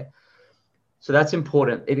 okay? So that's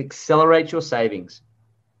important. It accelerates your savings,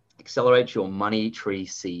 accelerates your money tree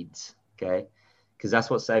seeds, okay? Because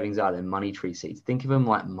that's what savings are. They're money tree seeds. Think of them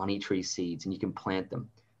like money tree seeds, and you can plant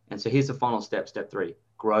them. And so here's the final step, step 3,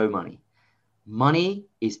 grow money. Money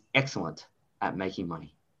is excellent at making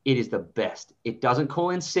money. It is the best. It doesn't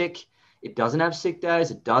call in sick. It doesn't have sick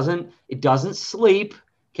days. It doesn't sleep.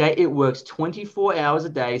 Okay. It works 24 hours a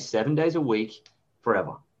day, 7 days a week,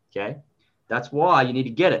 forever. Okay. That's why you need to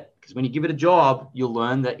get it. Because when you give it a job, you'll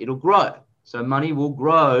learn that it'll grow. So money will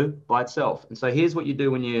grow by itself. And so here's what you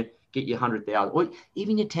do when you get your 100,000 or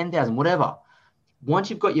even your 10,000, whatever. Once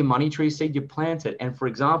you've got your money tree seed, you plant it. And for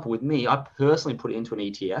example, with me, I personally put it into an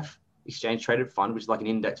ETF, exchange traded fund, which is like an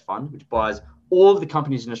index fund, which buys all of the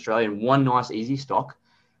companies in Australia in one nice, easy stock.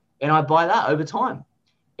 And I buy that over time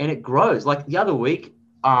and it grows. Like the other week,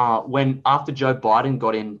 when after Joe Biden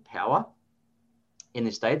got in power in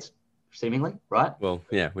the States, seemingly, right? Well,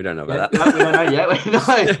 yeah, we don't know about that. No, we don't know yet.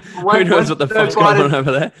 Who knows what the fuck's going on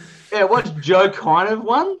over there? Yeah, once Joe kind of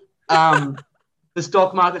won, the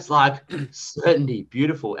stock market's like certainty,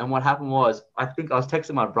 beautiful. And what happened was, I think I was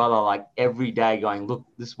texting my brother like every day going, look,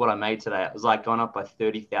 this is what I made today. It was like gone up by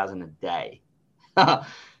 30,000 a day.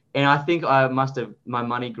 And I think my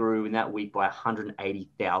money grew in that week by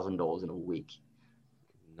 $180,000 in a week.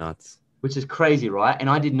 Nuts. Which is crazy, right? And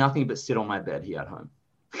I did nothing but sit on my bed here at home,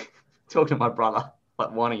 talking to my brother,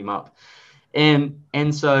 like winding him up. And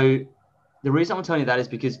so the reason I'm telling you that is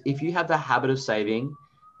because if you have the habit of saving,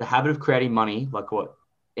 the habit of creating money, like what,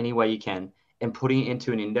 any way you can, and putting it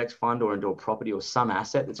into an index fund or into a property or some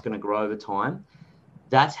asset that's going to grow over time,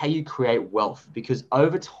 that's how you create wealth. Because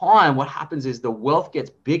over time, what happens is the wealth gets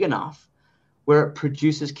big enough where it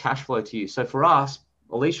produces cash flow to you. So for us,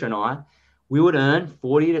 Alicia and I, we would earn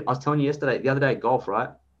I was telling you the other day at golf, right?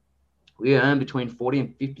 We earn between $40,000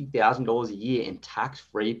 and $50,000 a year in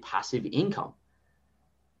tax-free passive income.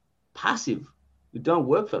 Passive. We don't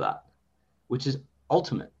work for that, which is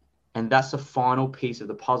ultimate. And that's the final piece of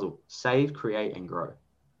the puzzle. Save, create, and grow.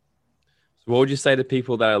 So what would you say to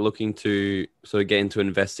people that are looking to sort of get into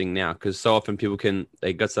investing now? Because so often people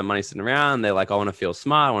they got some money sitting around. They're like, I want to feel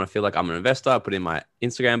smart. I want to feel like I'm an investor. I put in my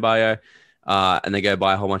Instagram bio and they go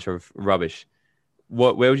buy a whole bunch of rubbish.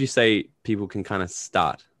 Where would you say people can kind of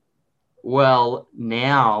start? Well,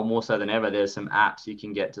 now more so than ever, there's some apps you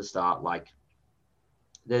can get to start. Like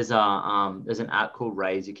there's an app called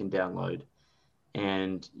Raise you can download.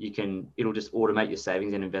 And it'll just automate your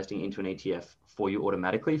savings and investing into an ETF for you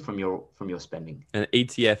automatically from your spending. An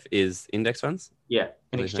ETF is index funds? Yeah,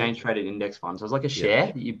 an exchange traded index fund. So it's like a share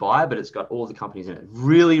that you buy, but it's got all the companies in it.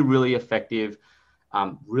 Really, really effective.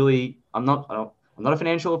 I'm not a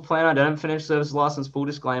financial planner. I don't have a financial services license, full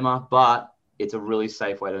disclaimer, but it's a really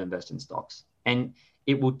safe way to invest in stocks. And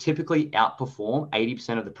it will typically outperform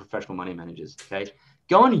 80% of the professional money managers. Okay.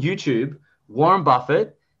 Go on YouTube, Warren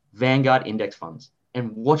Buffett, Vanguard index funds,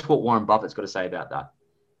 and watch what Warren Buffett's got to say about that.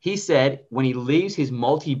 He said when he leaves his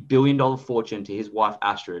multi-billion-dollar fortune to his wife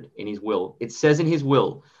Astrid in his will, it says in his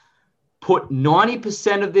will, put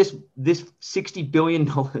 90% of this $60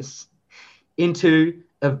 billion into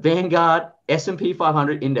a Vanguard S&P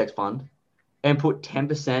 500 index fund and put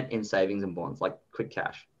 10% in savings and bonds, like quick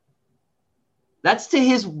cash. That's to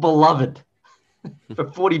his beloved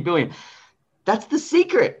for 40 billion. That's the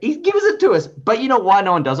secret. He gives it to us. But you know why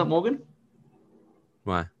no one does it, Morgan?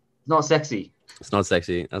 Why? It's not sexy. It's not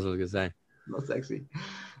sexy. That's what I was going to say. Not sexy.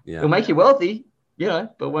 Yeah. It'll make you wealthy,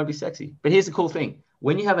 but it won't be sexy. But here's the cool thing.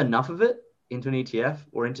 When you have enough of it into an ETF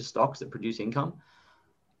or into stocks that produce income,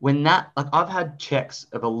 I've had checks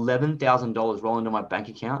of $11,000 roll into my bank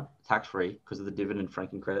account, tax-free, because of the dividend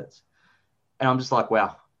franking credits. And I'm just like,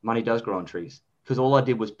 wow, money does grow on trees. Because all I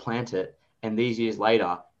did was plant it. And these years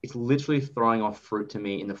later, it's literally throwing off fruit to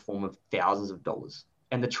me in the form of thousands of dollars.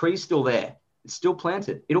 And the tree's still there. It's still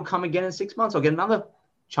planted. It'll come again in 6 months. I'll get another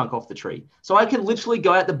chunk off the tree. So I can literally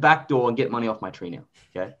go out the back door and get money off my tree now.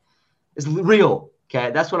 Okay. It's real. Okay.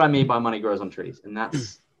 That's what I mean by money grows on trees. And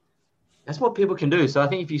that's what people can do. So I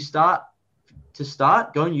think if you go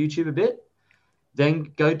on YouTube a bit,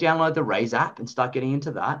 then go download the Raise app and start getting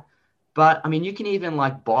into that. But I mean, you can even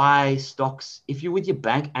buy stocks. If you're with your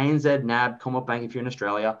bank, ANZ, NAB, Commonwealth Bank, if you're in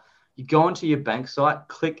Australia, you go onto your bank site,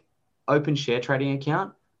 click open share trading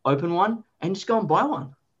account, open one, and just go and buy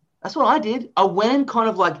one. That's what I did. I went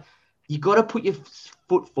you got to put your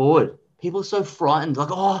foot forward. People are so frightened, put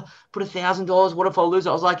 $1,000. What if I lose it?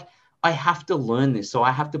 I was like, I have to learn this. So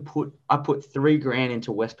I put $3,000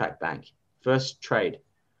 into Westpac Bank, first trade,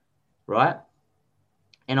 right?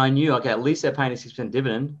 And I knew, at least they're paying a 6%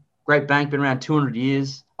 dividend. Great bank, been around 200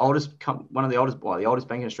 years, one of the oldest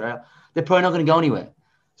bank in Australia. They're probably not going to go anywhere.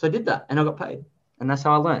 So I did that and I got paid. And that's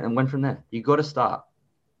how I learned and went from there. You got to start.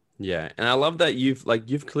 Yeah. And I love that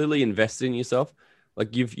you've clearly invested in yourself.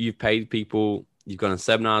 You've paid people you've gone on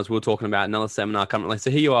seminars. We are talking about another seminar coming. Like,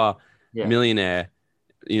 so here you are, Yeah. millionaire,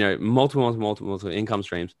 multiple income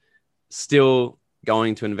streams, still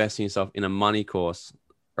going to invest in yourself in a money course,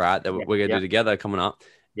 right? That we're going to do together coming up.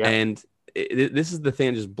 Yeah. And this is the thing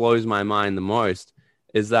that just blows my mind the most,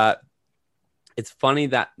 is that it's funny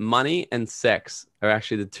that money and sex are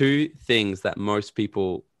actually the two things that most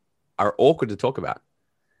people are awkward to talk about.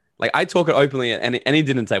 Like, I talk it openly at any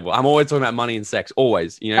dinner table. I'm always talking about money and sex,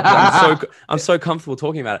 always, because I'm so comfortable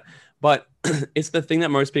talking about it. But it's the thing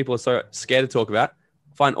that most people are so scared to talk about,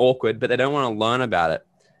 find awkward, but they don't want to learn about it.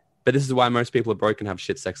 But this is why most people are broken, have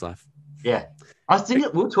shit sex life. Yeah. I was thinking,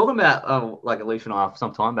 we were talking about, like, Alicia and I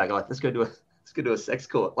some time back, like, let's go do a sex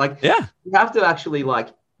course. Like, yeah, you have to actually, like,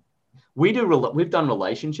 we've done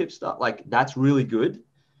relationship stuff. Like, that's really good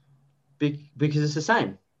because it's the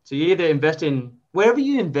same. So you either invest in, wherever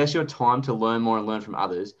you invest your time to learn more and learn from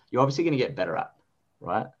others, you're obviously going to get better at,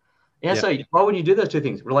 right? Yeah. So why would you do those two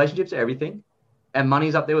things? Relationships are everything, and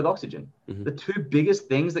money's up there with oxygen. Mm-hmm. The two biggest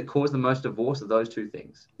things that cause the most divorce are those two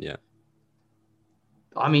things. Yeah.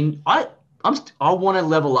 I mean, I want to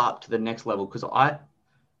level up to the next level because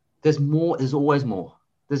there's more. There's always more.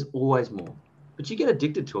 There's always more. But you get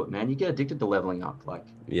addicted to it, man. You get addicted to leveling up. Like,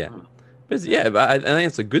 yeah. But I think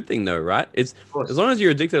it's a good thing though, right? It's as long as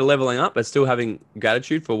you're addicted to leveling up, but still having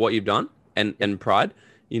gratitude for what you've done and pride.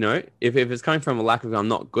 If it's coming from a lack of I'm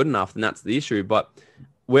not good enough, then that's the issue. But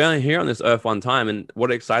we're only here on this earth one time, and what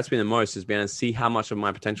excites me the most is being able to see how much of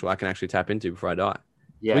my potential I can actually tap into before I die.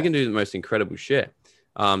 Yeah. We can do the most incredible shit.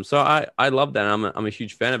 So I love that. I'm a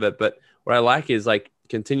huge fan of it. But what I like is like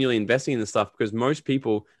continually investing in this stuff, because most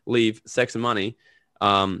people leave sex and money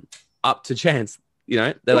up to chance.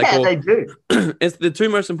 They're like, well, they do. It's the two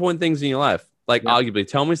most important things in your life. Like, arguably,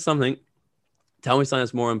 tell me something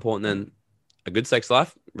that's more important than a good sex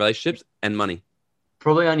life, relationships, and money.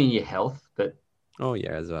 Probably only your health, but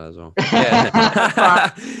as well.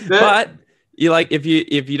 Yeah. but you like, if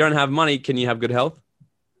you don't have money, can you have good health?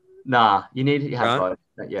 Nah, you need to have both.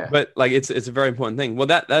 Yeah. But like, it's a very important thing. Well,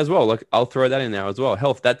 that as well. Like, I'll throw that in there as well.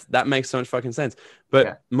 Health. That makes so much fucking sense.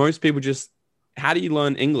 But most people just, how do you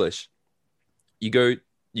learn English? You gotta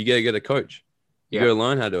get a coach. You gotta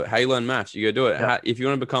learn how to do it. How you learn maths? You go do it. If you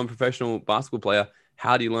want to become a professional basketball player,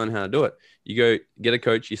 how do you learn how to do it? You go get a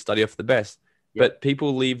coach. You study off the best. But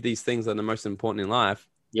people leave these things that are the most important in life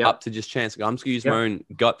up to just chance. I'm just gonna use my own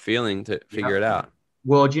gut feeling to figure it out.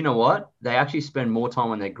 Well, do you know what? They actually spend more time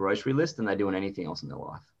on their grocery list than they do on anything else in their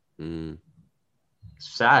life. Mm.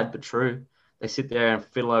 Sad, but true. They sit there and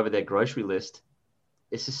fiddle over their grocery list.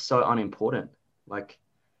 It's just so unimportant. Like,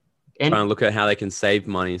 trying to look at how they can save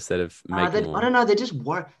money instead of making more. I don't know. They just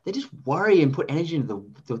worry and put energy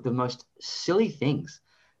into the most silly things.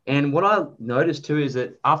 And what I noticed too is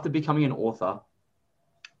that after becoming an author,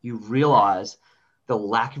 you realize the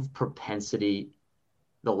lack of propensity,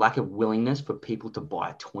 the lack of willingness for people to buy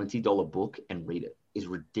a $20 book and read it is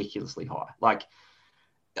ridiculously high. Like,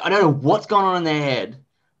 I don't know what's going on in their head,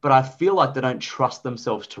 but I feel like they don't trust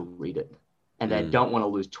themselves to read it, and they don't want to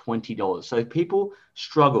lose $20. So people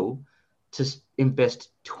struggle to invest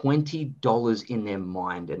 $20 in their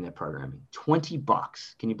mind and their programming.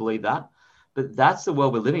 $20. Can you believe that? But that's the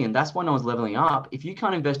world we're living in. That's why no one's leveling up. If you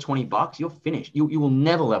can't invest $20, you're finished. You will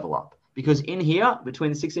never level up, because in here,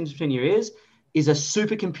 between the 6 inches between your ears, is a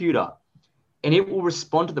supercomputer, and it will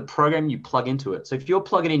respond to the program you plug into it. So if you're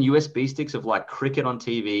plugging in USB sticks of like cricket on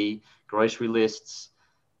TV, grocery lists,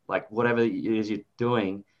 like whatever it is you're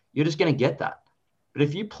doing, you're just going to get that. But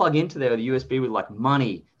if you plug into there with a USB with like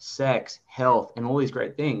money, sex, health, and all these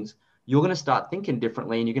great things, you're going to start thinking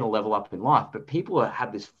differently, and you're going to level up in life. But people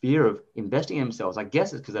have this fear of investing in themselves. I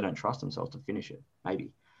guess it's because they don't trust themselves to finish it,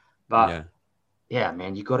 maybe. But yeah,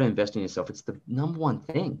 man, you got to invest in yourself. It's the number one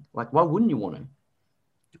thing. Like, why wouldn't you want to?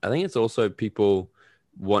 I think it's also people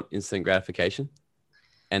want instant gratification,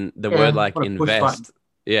 and the word like invest,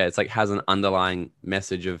 it's like has an underlying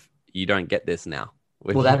message of you don't get this now.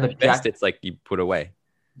 When you invest, it's like you put away.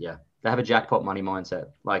 Yeah, they have a jackpot money mindset.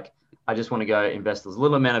 Like, I just want to go invest as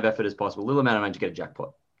little amount of effort as possible, little amount of money to get a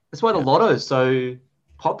jackpot. That's why the lotto is so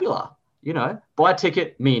popular. Buy a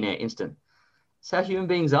ticket, millionaire, instant. That's how human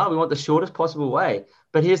beings are. We want the shortest possible way.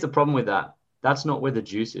 But here's the problem with that. That's not where the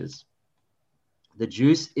juice is. The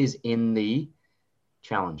juice is in the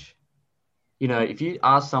challenge. If you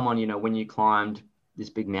ask someone, when you climbed this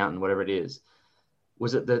big mountain, whatever it is,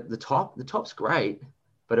 was it the top? The top's great,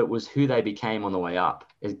 but it was who they became on the way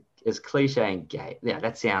up. As cliche and gay. Yeah,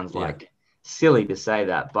 that sounds like silly to say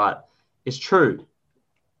that, but it's true.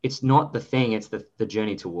 It's not the thing, it's the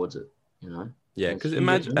journey towards it, Yeah, because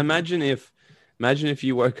imagine if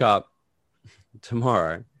you woke up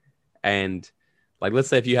tomorrow and Like, let's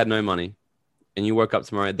say if you had no money and you woke up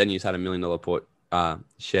tomorrow, then you just had $1 million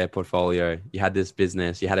share portfolio, you had this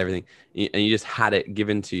business, you had everything, and you just had it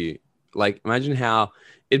given to you. Like, imagine how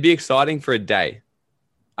it'd be exciting for a day.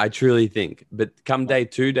 I truly think, but come day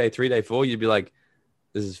 2, day 3, day 4, you'd be like,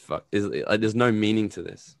 this is fuck. There's no meaning to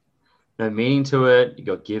this. No meaning to it. You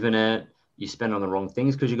got given it. You spend on the wrong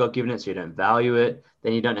things because you got given it, so you don't value it.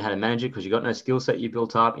 Then you don't know how to manage it because you got no skill set you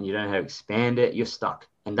built up, and you don't know how to expand it. You're stuck.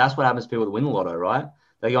 And that's what happens to people that win the lotto, right?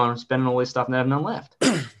 They go on spending all this stuff and they have none left.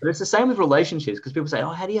 But it's the same with relationships, because people say, oh,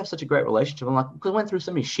 how do you have such a great relationship? I'm like, because I went through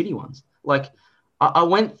so many shitty ones. Like, I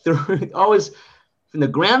went through, I was from the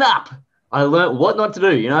ground up. I learned what not to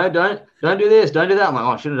do, don't do this, don't do that. I'm like,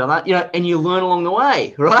 oh, I should have done that, and you learn along the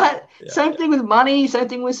way, right? Yeah. Same thing with money, same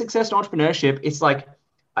thing with success and entrepreneurship. It's like,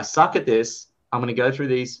 I suck at this. I'm going to go through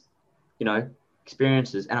these,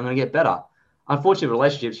 experiences, and I'm going to get better. Unfortunately,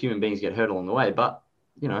 relationships, human beings get hurt along the way, but,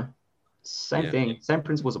 same thing, same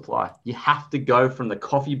principles apply. You have to go from the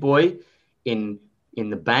coffee boy in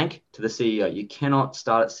the bank to the CEO. You cannot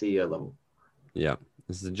start at CEO level. Yeah,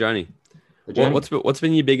 this is a journey. What's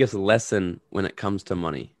been your biggest lesson when it comes to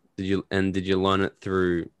money? Did you learn it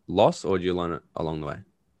through loss, or did you learn it along the way?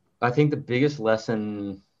 I think the biggest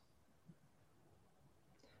lesson,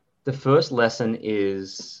 the first lesson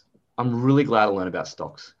is, I'm really glad I learned about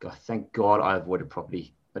stocks. God, thank God I avoided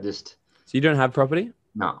property. So you don't have property?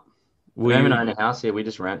 No. We don't even own a house here. We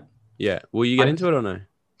just rent. Yeah. Will you get into it or no?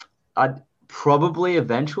 I'd probably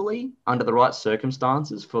eventually, under the right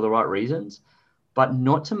circumstances, for the right reasons, but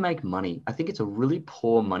not to make money. I think it's a really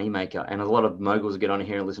poor money maker. And a lot of moguls get on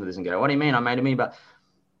here and listen to this and go, what do you mean? I made a million. But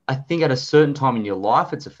I think at a certain time in your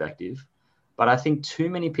life, it's effective. But I think too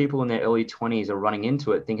many people in their early 20s are running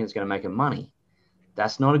into it thinking it's going to make them money.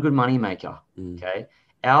 That's not a good money maker. Okay.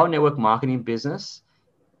 Our network marketing business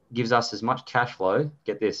gives us as much cash flow,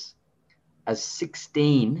 get this, as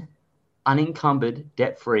 16 unencumbered,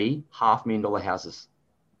 debt-free, $500,000 houses.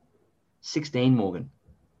 16, Morgan.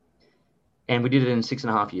 And we did it in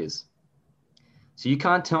 6.5 years. So you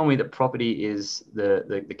can't tell me that property is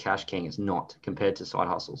the cash king. It's not, compared to side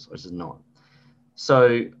hustles. It's just not.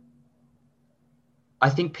 So I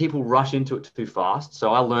think people rush into it too fast.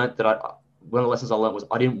 So I learned that one of the lessons I learned was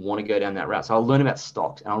I didn't want to go down that route. So I learned about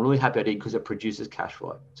stocks, and I'm really happy I did, because it produces cash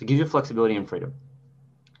flow. So it gives you flexibility and freedom.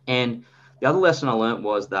 And the other lesson I learned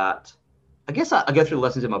was that, I guess I go through the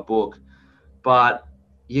lessons in my book, but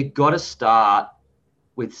you got to start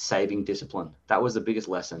with saving discipline. That was the biggest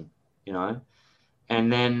lesson,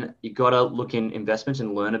 and then you got to look in investments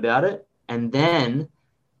and learn about it. And then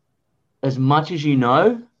as much as I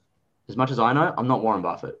know, I'm not Warren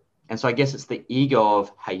Buffett. And so I guess it's the ego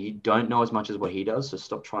of, hey, you don't know as much as what he does, so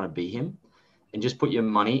stop trying to be him and just put your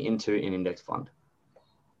money into an index fund.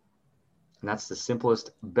 And that's the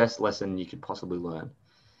simplest, best lesson you could possibly learn.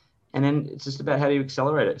 And then it's just about how do you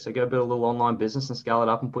accelerate it. So go build a little online business and scale it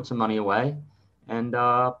up and put some money away and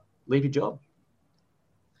leave your job.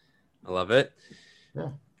 I love it.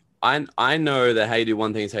 Yeah. I know that how you do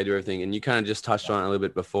one thing is how you do everything. And you kind of just touched on it a little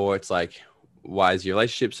bit before. It's like, why is your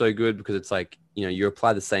relationship so good? Because it's like, you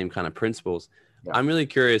apply the same kind of principles. Yeah. I'm really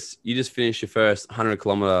curious. You just finished your first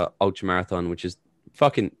 100-kilometer ultra marathon, which is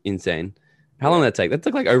fucking insane. How long did that take? That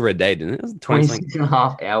took like over a day, didn't it? It was 26 and a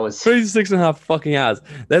half hours. 26 and a half fucking hours.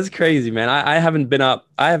 That's crazy, man. I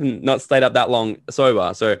haven't not stayed up that long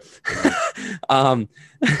sober. So,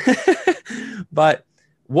 but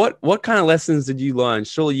what kind of lessons did you learn?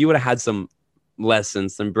 Surely you would have had some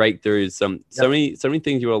lessons, some breakthroughs, so many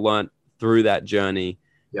things you would have learned through that journey.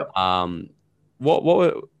 Yep. What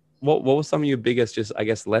were some of your biggest, just, I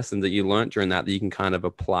guess, lessons that you learned during that you can kind of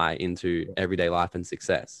apply into everyday life and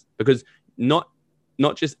success? Because not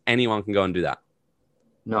just anyone can go and do that.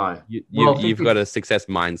 No. You've got a success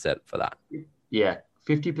mindset for that. Yeah.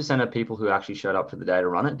 50% of people who actually showed up for the day to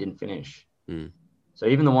run it didn't finish. So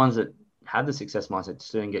even the ones that had the success mindset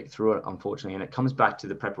just didn't get through it, unfortunately. And it comes back to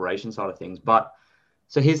the preparation side of things. But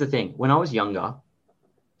so here's the thing. When I was younger,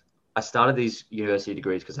 I started these university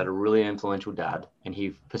degrees because I had a really influential dad, and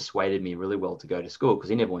he persuaded me really well to go to school because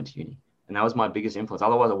he never went to uni. And that was my biggest influence.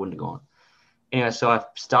 Otherwise, I wouldn't have gone. Anyway, so I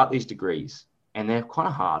start these degrees, and they're kind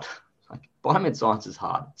of hard. Like biomed science is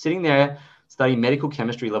hard. Sitting there studying medical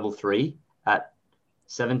chemistry level 3 at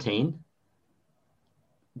 17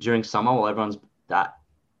 during summer while everyone's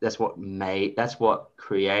that's what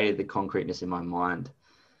created the concreteness in my mind.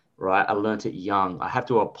 Right? I learned it young. I have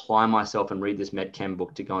to apply myself and read this med chem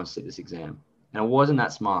book to go and sit this exam. And I wasn't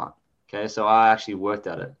that smart. Okay. So I actually worked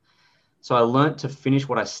at it. So I learned to finish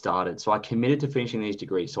what I started. So I committed to finishing these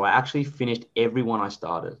degrees. So I actually finished every one I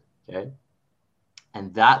started. Okay.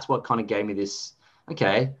 And that's what kind of gave me this,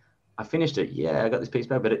 okay, I finished it. Yeah, I got this piece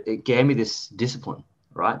back, but it gave me this discipline,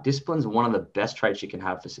 right? Discipline is one of the best traits you can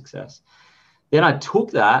have for success. Then I took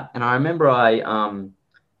that, and I remember I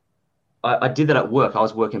did that at work. I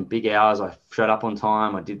was working big hours. I showed up on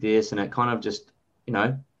time. I did this, and it kind of just,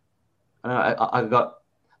 I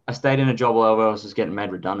stayed in a job while I was just getting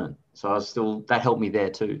made redundant. So that helped me there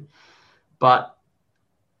too. But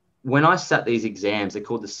when I sat these exams, they're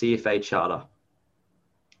called the CFA Charter.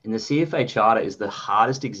 And the CFA Charter is the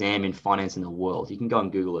hardest exam in finance in the world. You can go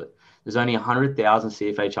and Google it. There's only 100,000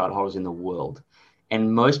 CFA Charter holders in the world.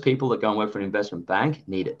 And most people that go and work for an investment bank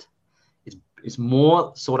need it. It's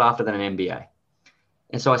more sought after than an MBA.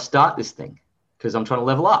 And so I start this thing because I'm trying to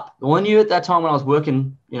level up. All I knew at that time when I was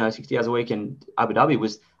working, 60 hours a week in Abu Dhabi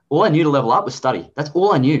was all I knew to level up was study. That's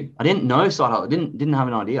all I knew. I didn't know side hustle. I didn't have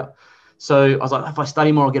an idea. So I was like, if I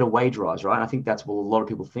study more, I'll get a wage rise, right? And I think that's what a lot of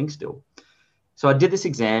people think still. So I did this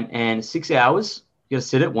exam, and 6 hours, you got to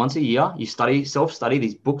sit it once a year. You study, self-study.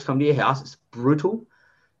 These books come to your house. It's brutal.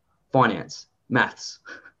 Finance, maths.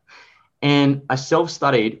 And I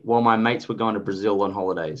self-studied while my mates were going to Brazil on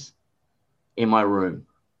holidays in my room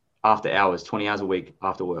after hours, 20 hours a week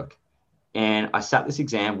after work. And I sat this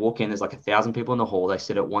exam, walk in, there's like 1,000 people in the hall. They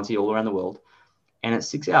sit it once a year all around the world. And at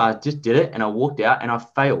 6 hours, I just did it, and I walked out, and I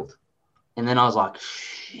failed. And then I was like,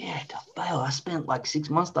 shit, I failed. I spent like 6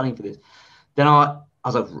 months studying for this. Then I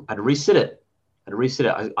was like, I had to resit it.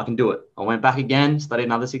 I can do it. I went back again, studied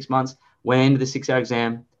another 6 months, went into the 6 hour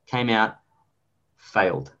exam, came out,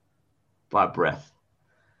 failed by a breath.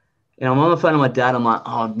 And I'm on the phone with my dad. I'm like,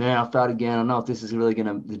 oh man, I failed again. I don't know if this is really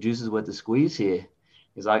the juice is worth the squeeze here.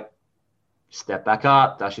 He's like, step back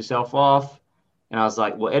up, dust yourself off. And I was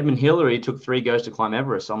like, well, Edmund Hillary took 3 goes to climb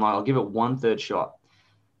Everest. So I'm like, I'll give it 1/3 shot.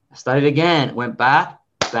 I studied again, went back,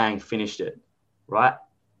 bang, finished it, right?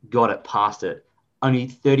 Got it, passed it. Only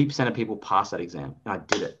 30% of people passed that exam, and I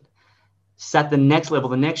did it. Sat the next level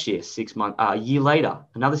the next year, a year later,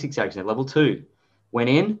 another 6 hour exam, level 2. Went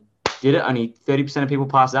in, did it. Only 30% of people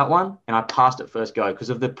passed that one, and I passed it first go because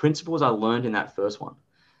of the principles I learned in that first one.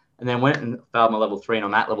 And then went and failed my level 3, and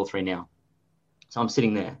I'm at level 3 now. So I'm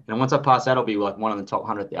sitting there. And once I pass that, I'll be like one of the top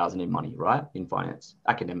 100,000 in money, right? In finance,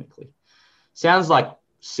 academically. Sounds like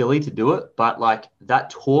silly to do it, but like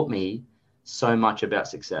that taught me so much about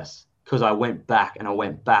success because I went back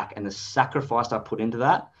and the sacrifice I put into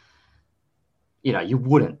that, you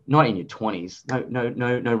wouldn't, not in your 20s.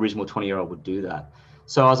 No reasonable 20-year-old would do that.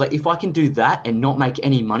 So I was like, if I can do that and not make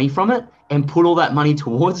any money from it and put all that money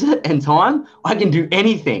towards it and time, I can do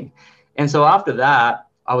anything. And so after that,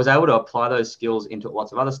 I was able to apply those skills into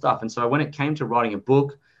lots of other stuff. And so when it came to writing a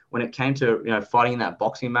book, when it came to, fighting in that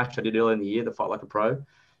boxing match I did earlier in the year, the Fight Like a Pro,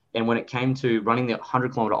 and when it came to running the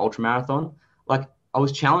 100-kilometer ultra marathon, like I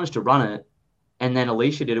was challenged to run it. And then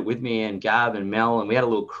Alicia did it with me and Gab and Mel, and we had a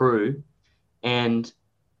little crew. And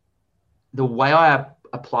the way I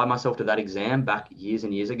applied myself to that exam back years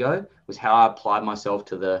and years ago was how I applied myself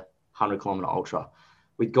to the 100-kilometer ultra.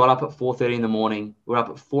 We got up at 4:30 in the morning. We were up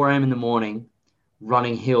at 4 a.m. in the morning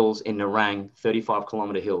running hills in Nerang,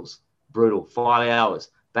 35-kilometer hills. Brutal. 5 hours.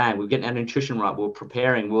 Bang. We were getting our nutrition right. We were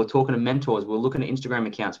preparing. We were talking to mentors. We were looking at Instagram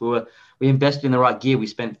accounts. We invested in the right gear. We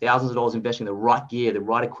spent thousands of dollars investing in the right gear, the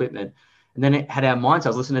right equipment. And then it had our mindset. I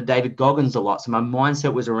was listening to David Goggins a lot. So my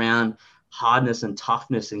mindset was around hardness and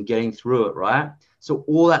toughness and getting through it, right? So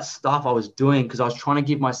all that stuff I was doing because I was trying to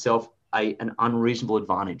give myself an unreasonable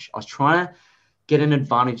advantage. I was trying to get an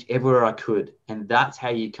advantage everywhere I could. And that's how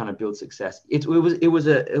you kind of build success. It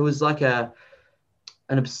was like an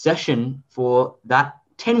obsession for that.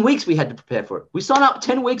 10 weeks we had to prepare for it. We signed up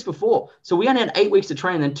 10 weeks before. So we only had 8 weeks to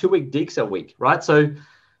train and then 2-week Deexel week, right? So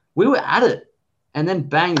we were at it. And then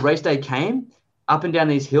bang, race day came up and down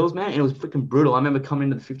these hills, man. And it was freaking brutal. I remember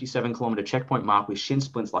coming into the 57-kilometer checkpoint mark with shin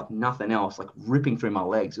splints like nothing else, like ripping through my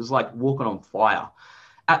legs. It was like walking on fire.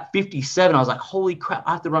 At 57, I was like, holy crap,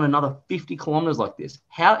 I have to run another 50 kilometers like this.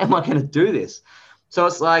 How am I going to do this? So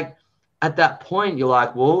it's like, at that point, you're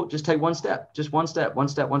like, well, just take one step, just one step.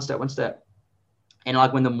 And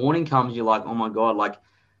like when the morning comes, you're like, oh my God, like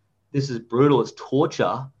this is brutal. It's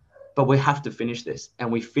torture, but we have to finish this.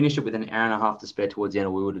 And we finished it with an hour and a half to spare towards the end,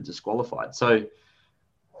 or we would have disqualified. So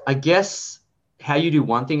I guess how you do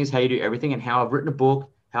one thing is how you do everything. And how I've written a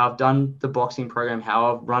book, how I've done the boxing program,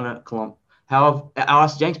 how I've run our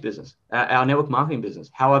Ask Jenks business, our network marketing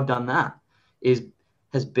business, how I've done that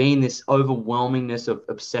has been this overwhelmingness of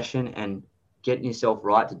obsession and getting yourself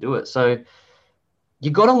right to do it. So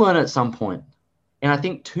you got to learn it at some point. And I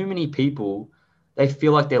think too many people, they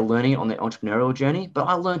feel like they're learning it on their entrepreneurial journey, but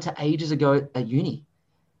I learned it ages ago at uni,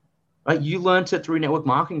 right? You learned it through network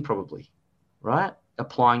marketing probably, right?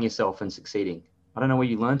 Applying yourself and succeeding. I don't know where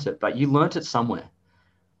you learnt it, but you learnt it somewhere.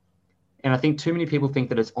 And I think too many people think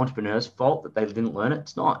that it's entrepreneurs' fault that they didn't learn it.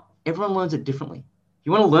 It's not. Everyone learns it differently.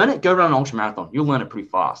 You want to learn it? Go run an ultra marathon. You'll learn it pretty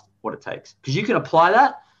fast, what it takes. Because you can apply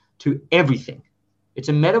that to everything. It's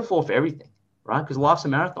a metaphor for everything, right? Because life's a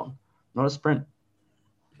marathon, not a sprint.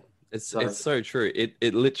 It's so true.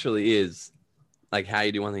 It literally is like how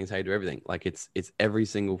you do one thing is how you do everything. Like it's every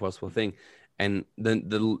single possible thing. And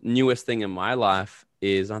the newest thing in my life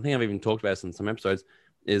is, I think I've even talked about this in some episodes,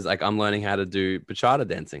 is like I'm learning how to do bachata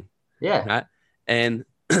dancing. Yeah. Right? And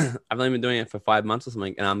I've only been doing it for 5 months or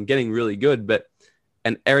something, and I'm getting really good.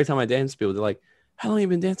 And every time I dance, people, they're like, how long have you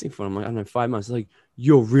been dancing for? I'm like, I don't know, 5 months. They're like,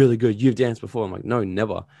 you're really good. You've danced before. I'm like, no,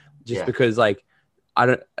 never. Just because like, I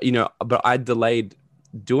don't, but I delayed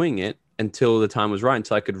doing it until the time was right,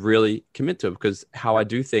 until I could really commit to it. Because how I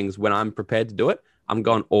do things when I'm prepared to do it, I'm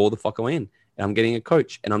going all the fuck away in. And I'm getting a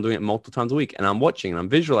coach, and I'm doing it multiple times a week, and I'm watching and I'm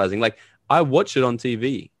visualizing. Like I watch it on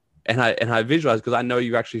TV. And I visualize because I know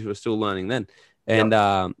you actually were still learning then. And,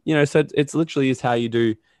 so it's literally is how you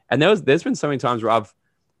do. And there's been so many times where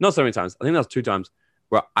not so many times, I think that was 2 times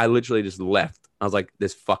where I literally just left. I was like,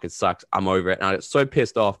 this fucking sucks. I'm over it. And I get so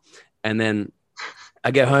pissed off. And then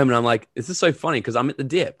I get home and I'm like, this is so funny because I'm at the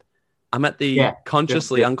dip. I'm at the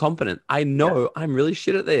consciously incompetent. I know I'm really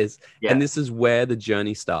shit at this. Yeah. And this is where the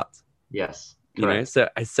journey starts. Yes. So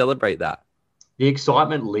I celebrate that. The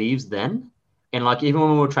excitement leaves then. And like, even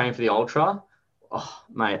when we were training for the ultra, oh,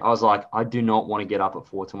 mate, I was like, I do not want to get up at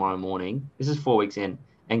 4 tomorrow morning. This is 4 weeks in,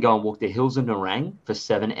 and go and walk the hills of Nerang for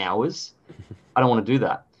 7 hours. I don't want to do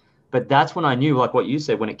that. But that's when I knew, like what you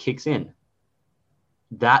said, when it kicks in,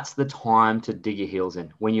 that's the time to dig your heels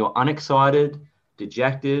in. When you're unexcited,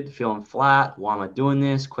 dejected, feeling flat, why am I doing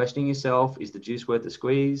this? Questioning yourself, is the juice worth the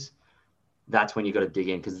squeeze? That's when you got to dig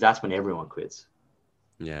in, because that's when everyone quits.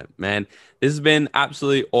 Yeah, man, this has been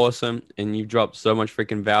absolutely awesome, and you've dropped so much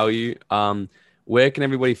freaking value. Where can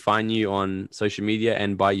everybody find you on social media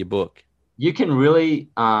and buy your book? You can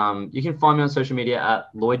really, you can find me on social media at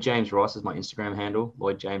Lloyd James Ross is my Instagram handle.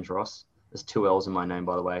 Lloyd James Ross. There's 2 L's in my name,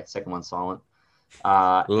 by the way. Second one's silent.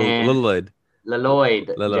 Little Lloyd. Lloyd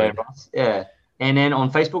J Ross. Yeah. And then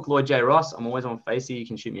on Facebook, Lloyd J Ross. I'm always on Facey. You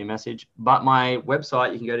can shoot me a message. But my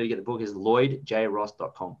website you can go to get the book is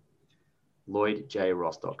lloydjross.com.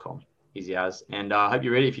 lloydjross.com. Easy as. And I hope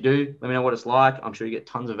you're ready. If you do, let me know what it's like. I'm sure you get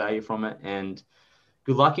tons of value from it. And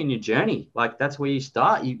good luck in your journey. Like, that's where you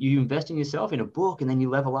start. You invest in yourself in a book, and then you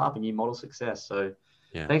level up and you model success. So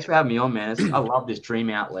thanks for having me on, man. I love this Dream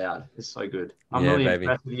Out Loud. It's so good. I'm really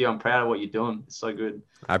impressed with you. I'm proud of what you're doing. It's so good.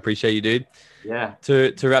 I appreciate you, dude. Yeah.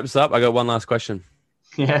 To wrap this up, I got one last question.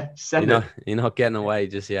 Yeah. You're not getting away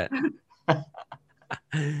just yet.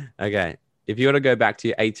 Okay. If you were to go back to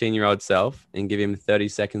your 18-year-old self and give him 30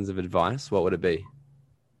 seconds of advice, what would it be?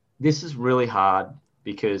 This is really hard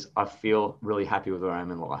because I feel really happy with where I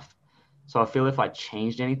am in life. So I feel if I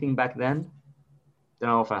changed anything back then, I don't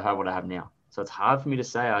know if I have what I have now. So it's hard for me to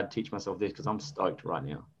say I'd teach myself this because I'm stoked right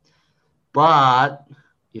now. But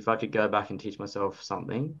if I could go back and teach myself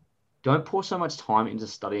something, don't pour so much time into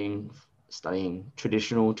studying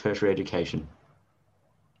traditional tertiary education.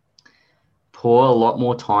 Pour a lot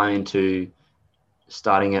more time into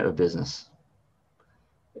starting out a business.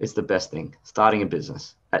 It's the best thing. Starting a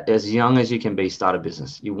business. As young as you can be, start a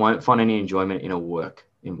business. You won't find any enjoyment in a work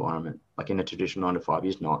environment, like in a traditional 9 to 5.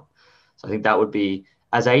 You're not. So I think that would be,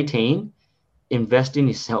 as 18, invest in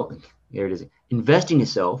yourself. Here it is. Invest in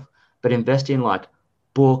yourself, but invest in like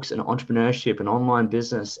books and entrepreneurship and online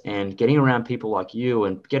business and getting around people like you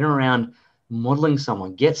and getting around modeling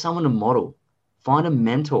someone. Get someone to model. Find a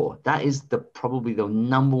mentor. That is probably the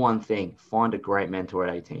number one thing. Find a great mentor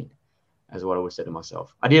at 18, is what I would say to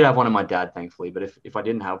myself. I did have one of my dad, thankfully, but if I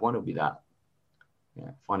didn't have one, it would be that. Yeah,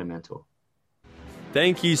 find a mentor.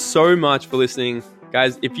 Thank you so much for listening.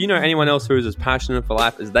 Guys, if you know anyone else who is as passionate for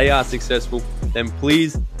life as they are successful, then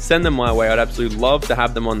please send them my way. I'd absolutely love to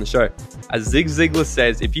have them on the show. As Zig Ziglar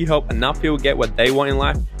says, if you help enough people get what they want in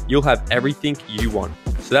life, you'll have everything you want.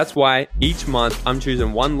 So that's why each month I'm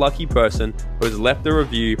choosing one lucky person who has left a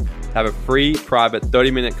review to have a free private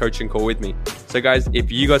 30-minute coaching call with me. So guys, if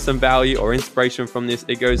you got some value or inspiration from this,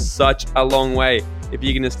 it goes such a long way. If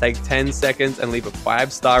you can just take 10 seconds and leave a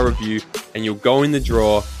 5-star review, and you'll go in the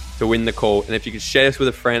draw to win the call. And if you could share this with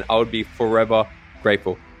a friend, I would be forever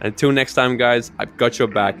grateful. And until next time, guys, I've got your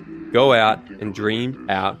back. Go out and dream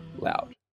out loud.